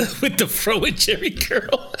gangster with the fro and Jerry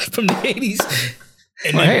curl from the 80s.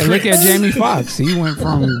 And hey, look at Jamie Foxx. He went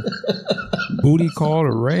from booty call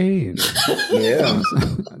to Ray. And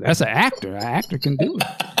that's an actor. An actor can do it.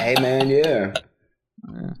 Hey, man, yeah.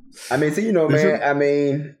 I mean, so, you know, man, I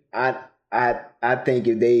mean, I think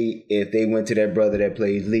if they went to that brother that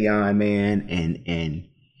plays Leon, man,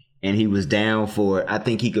 and he was down for it, I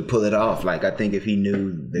think he could pull it off. Like, I think if he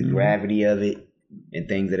knew the gravity of it and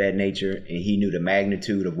things of that nature, and he knew the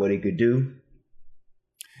magnitude of what it could do.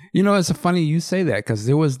 You know, it's funny you say that, because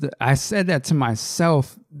I said that to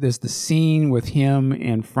myself. There's the scene with him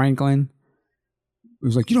and Franklin. It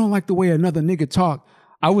was like, you don't like the way another nigga talk.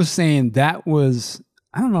 I was saying that was,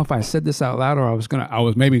 I don't know if I said this out loud, or I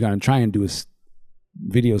was maybe gonna try and do a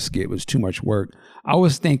video skit. It was too much work. I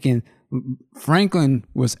was thinking Franklin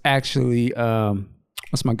was actually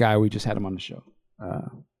what's my guy? We just had him on the show.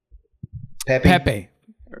 Pepe.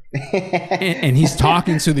 and he's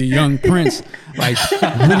talking to the young Prince like,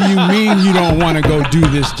 what do you mean you don't want to go do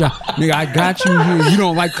this job? Nigga, I got you here. You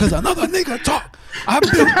don't like, because another nigga talk. I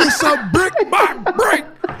built this up brick by brick.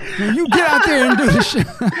 And you get out there and do this shit.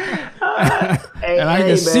 And I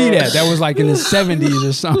can see that. That was like in the 70s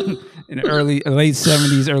or something. In the late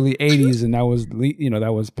 70s, early 80s. And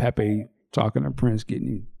that was Pepe talking to Prince,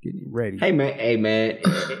 getting ready. Hey man,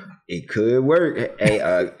 it could work.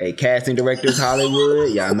 Hey, casting directors,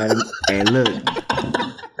 Hollywood, y'all might. Hey, look,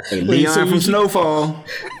 hey, Leon from Snowfall.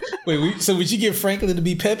 Wait, so would you get Franklin to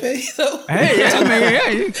be Pepe? Though? Hey,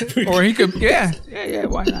 or he could, yeah.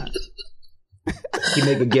 Why not? He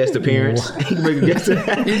make a guest appearance. He can make a guest.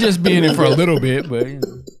 He's just being in for a little bit, but. You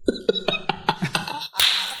know.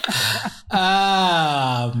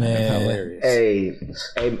 Ah, man. That's hilarious. Hey,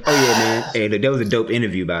 oh yeah, man. Hey, that was a dope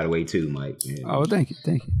interview, by the way, too, Mike. Yeah. Oh, thank you.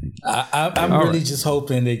 I'm really just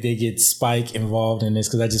hoping that they get Spike involved in this,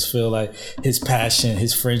 because I just feel like his passion,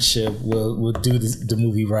 his friendship will do the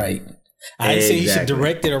movie right. I didn't say he should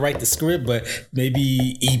direct it or write the script, but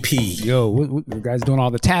maybe EP. Yo, you guys doing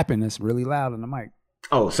all the tapping? That's really loud on the mic.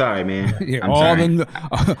 Oh, sorry, man. Yeah, all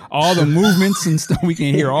the movements and stuff. We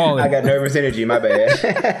can hear all of it. I got nervous energy. My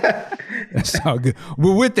bad. That's all good.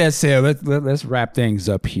 Well, with that said, let's wrap things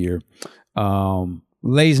up here.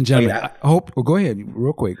 Ladies and gentlemen, I hope. Well, go ahead,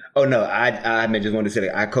 real quick. Oh no, I just wanted to say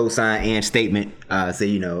that I co-sign Ann's statement. So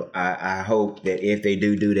you know, I hope that if they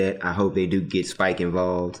do that, I hope they do get Spike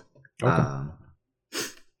involved. Okay.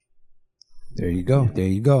 There you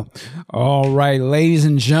go. All right, ladies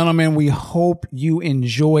and gentlemen, we hope you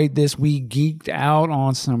enjoyed this. We geeked out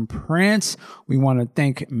on some Prince. We want to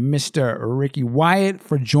thank Mr. Ricky Wyatt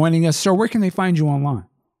for joining us. Sir, where can they find you online?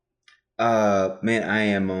 Man, I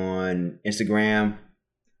am on Instagram,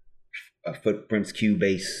 Footprints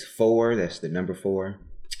Cubase 4. That's the number 4.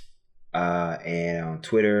 And on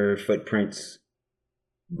Twitter, Footprints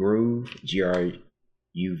Groove,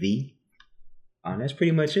 GRUV. That's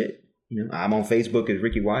pretty much it. You know, I'm on Facebook as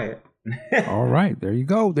Ricky Wyatt. All right, there you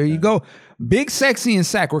go. Big Sexy and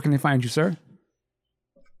Sack, where can they find you, sir?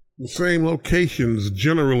 The same locations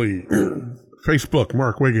generally. Facebook,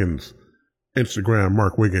 Mark Wiggins. Instagram,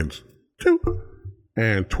 Mark Wiggins 2.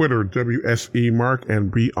 And Twitter, WSE Mark,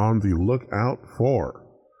 and be on the lookout for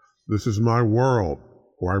This Is My World,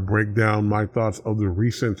 where I break down my thoughts of the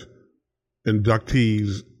recent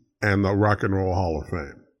inductees and the Rock and Roll Hall of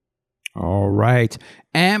Fame. All right.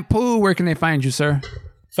 And Pooh, where can they find you, sir?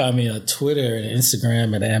 Find me on Twitter and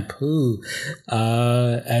Instagram at Ampu.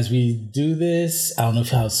 As we do this, I don't know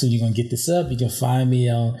how soon you're going to get this up. You can find me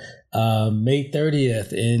on May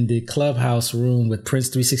 30th in the Clubhouse room with Prince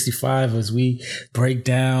 365 as we break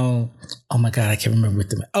down. Oh my God, I can't remember what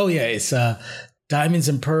the. Oh yeah, it's Diamonds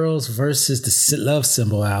and Pearls versus the Love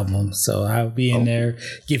Symbol album. So I'll be in there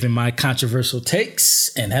giving my controversial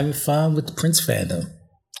takes and having fun with the Prince fandom.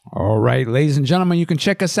 All right, ladies and gentlemen, you can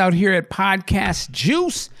check us out here at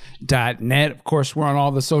podcastjuice.net. Of course, we're on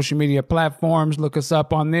all the social media platforms. Look us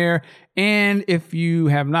up on there. And if you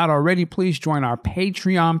have not already, please join our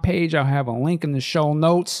Patreon page. I'll have a link in the show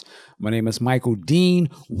notes. My name is Michael Dean.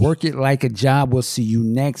 Work it like a job. We'll see you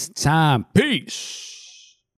next time. Peace.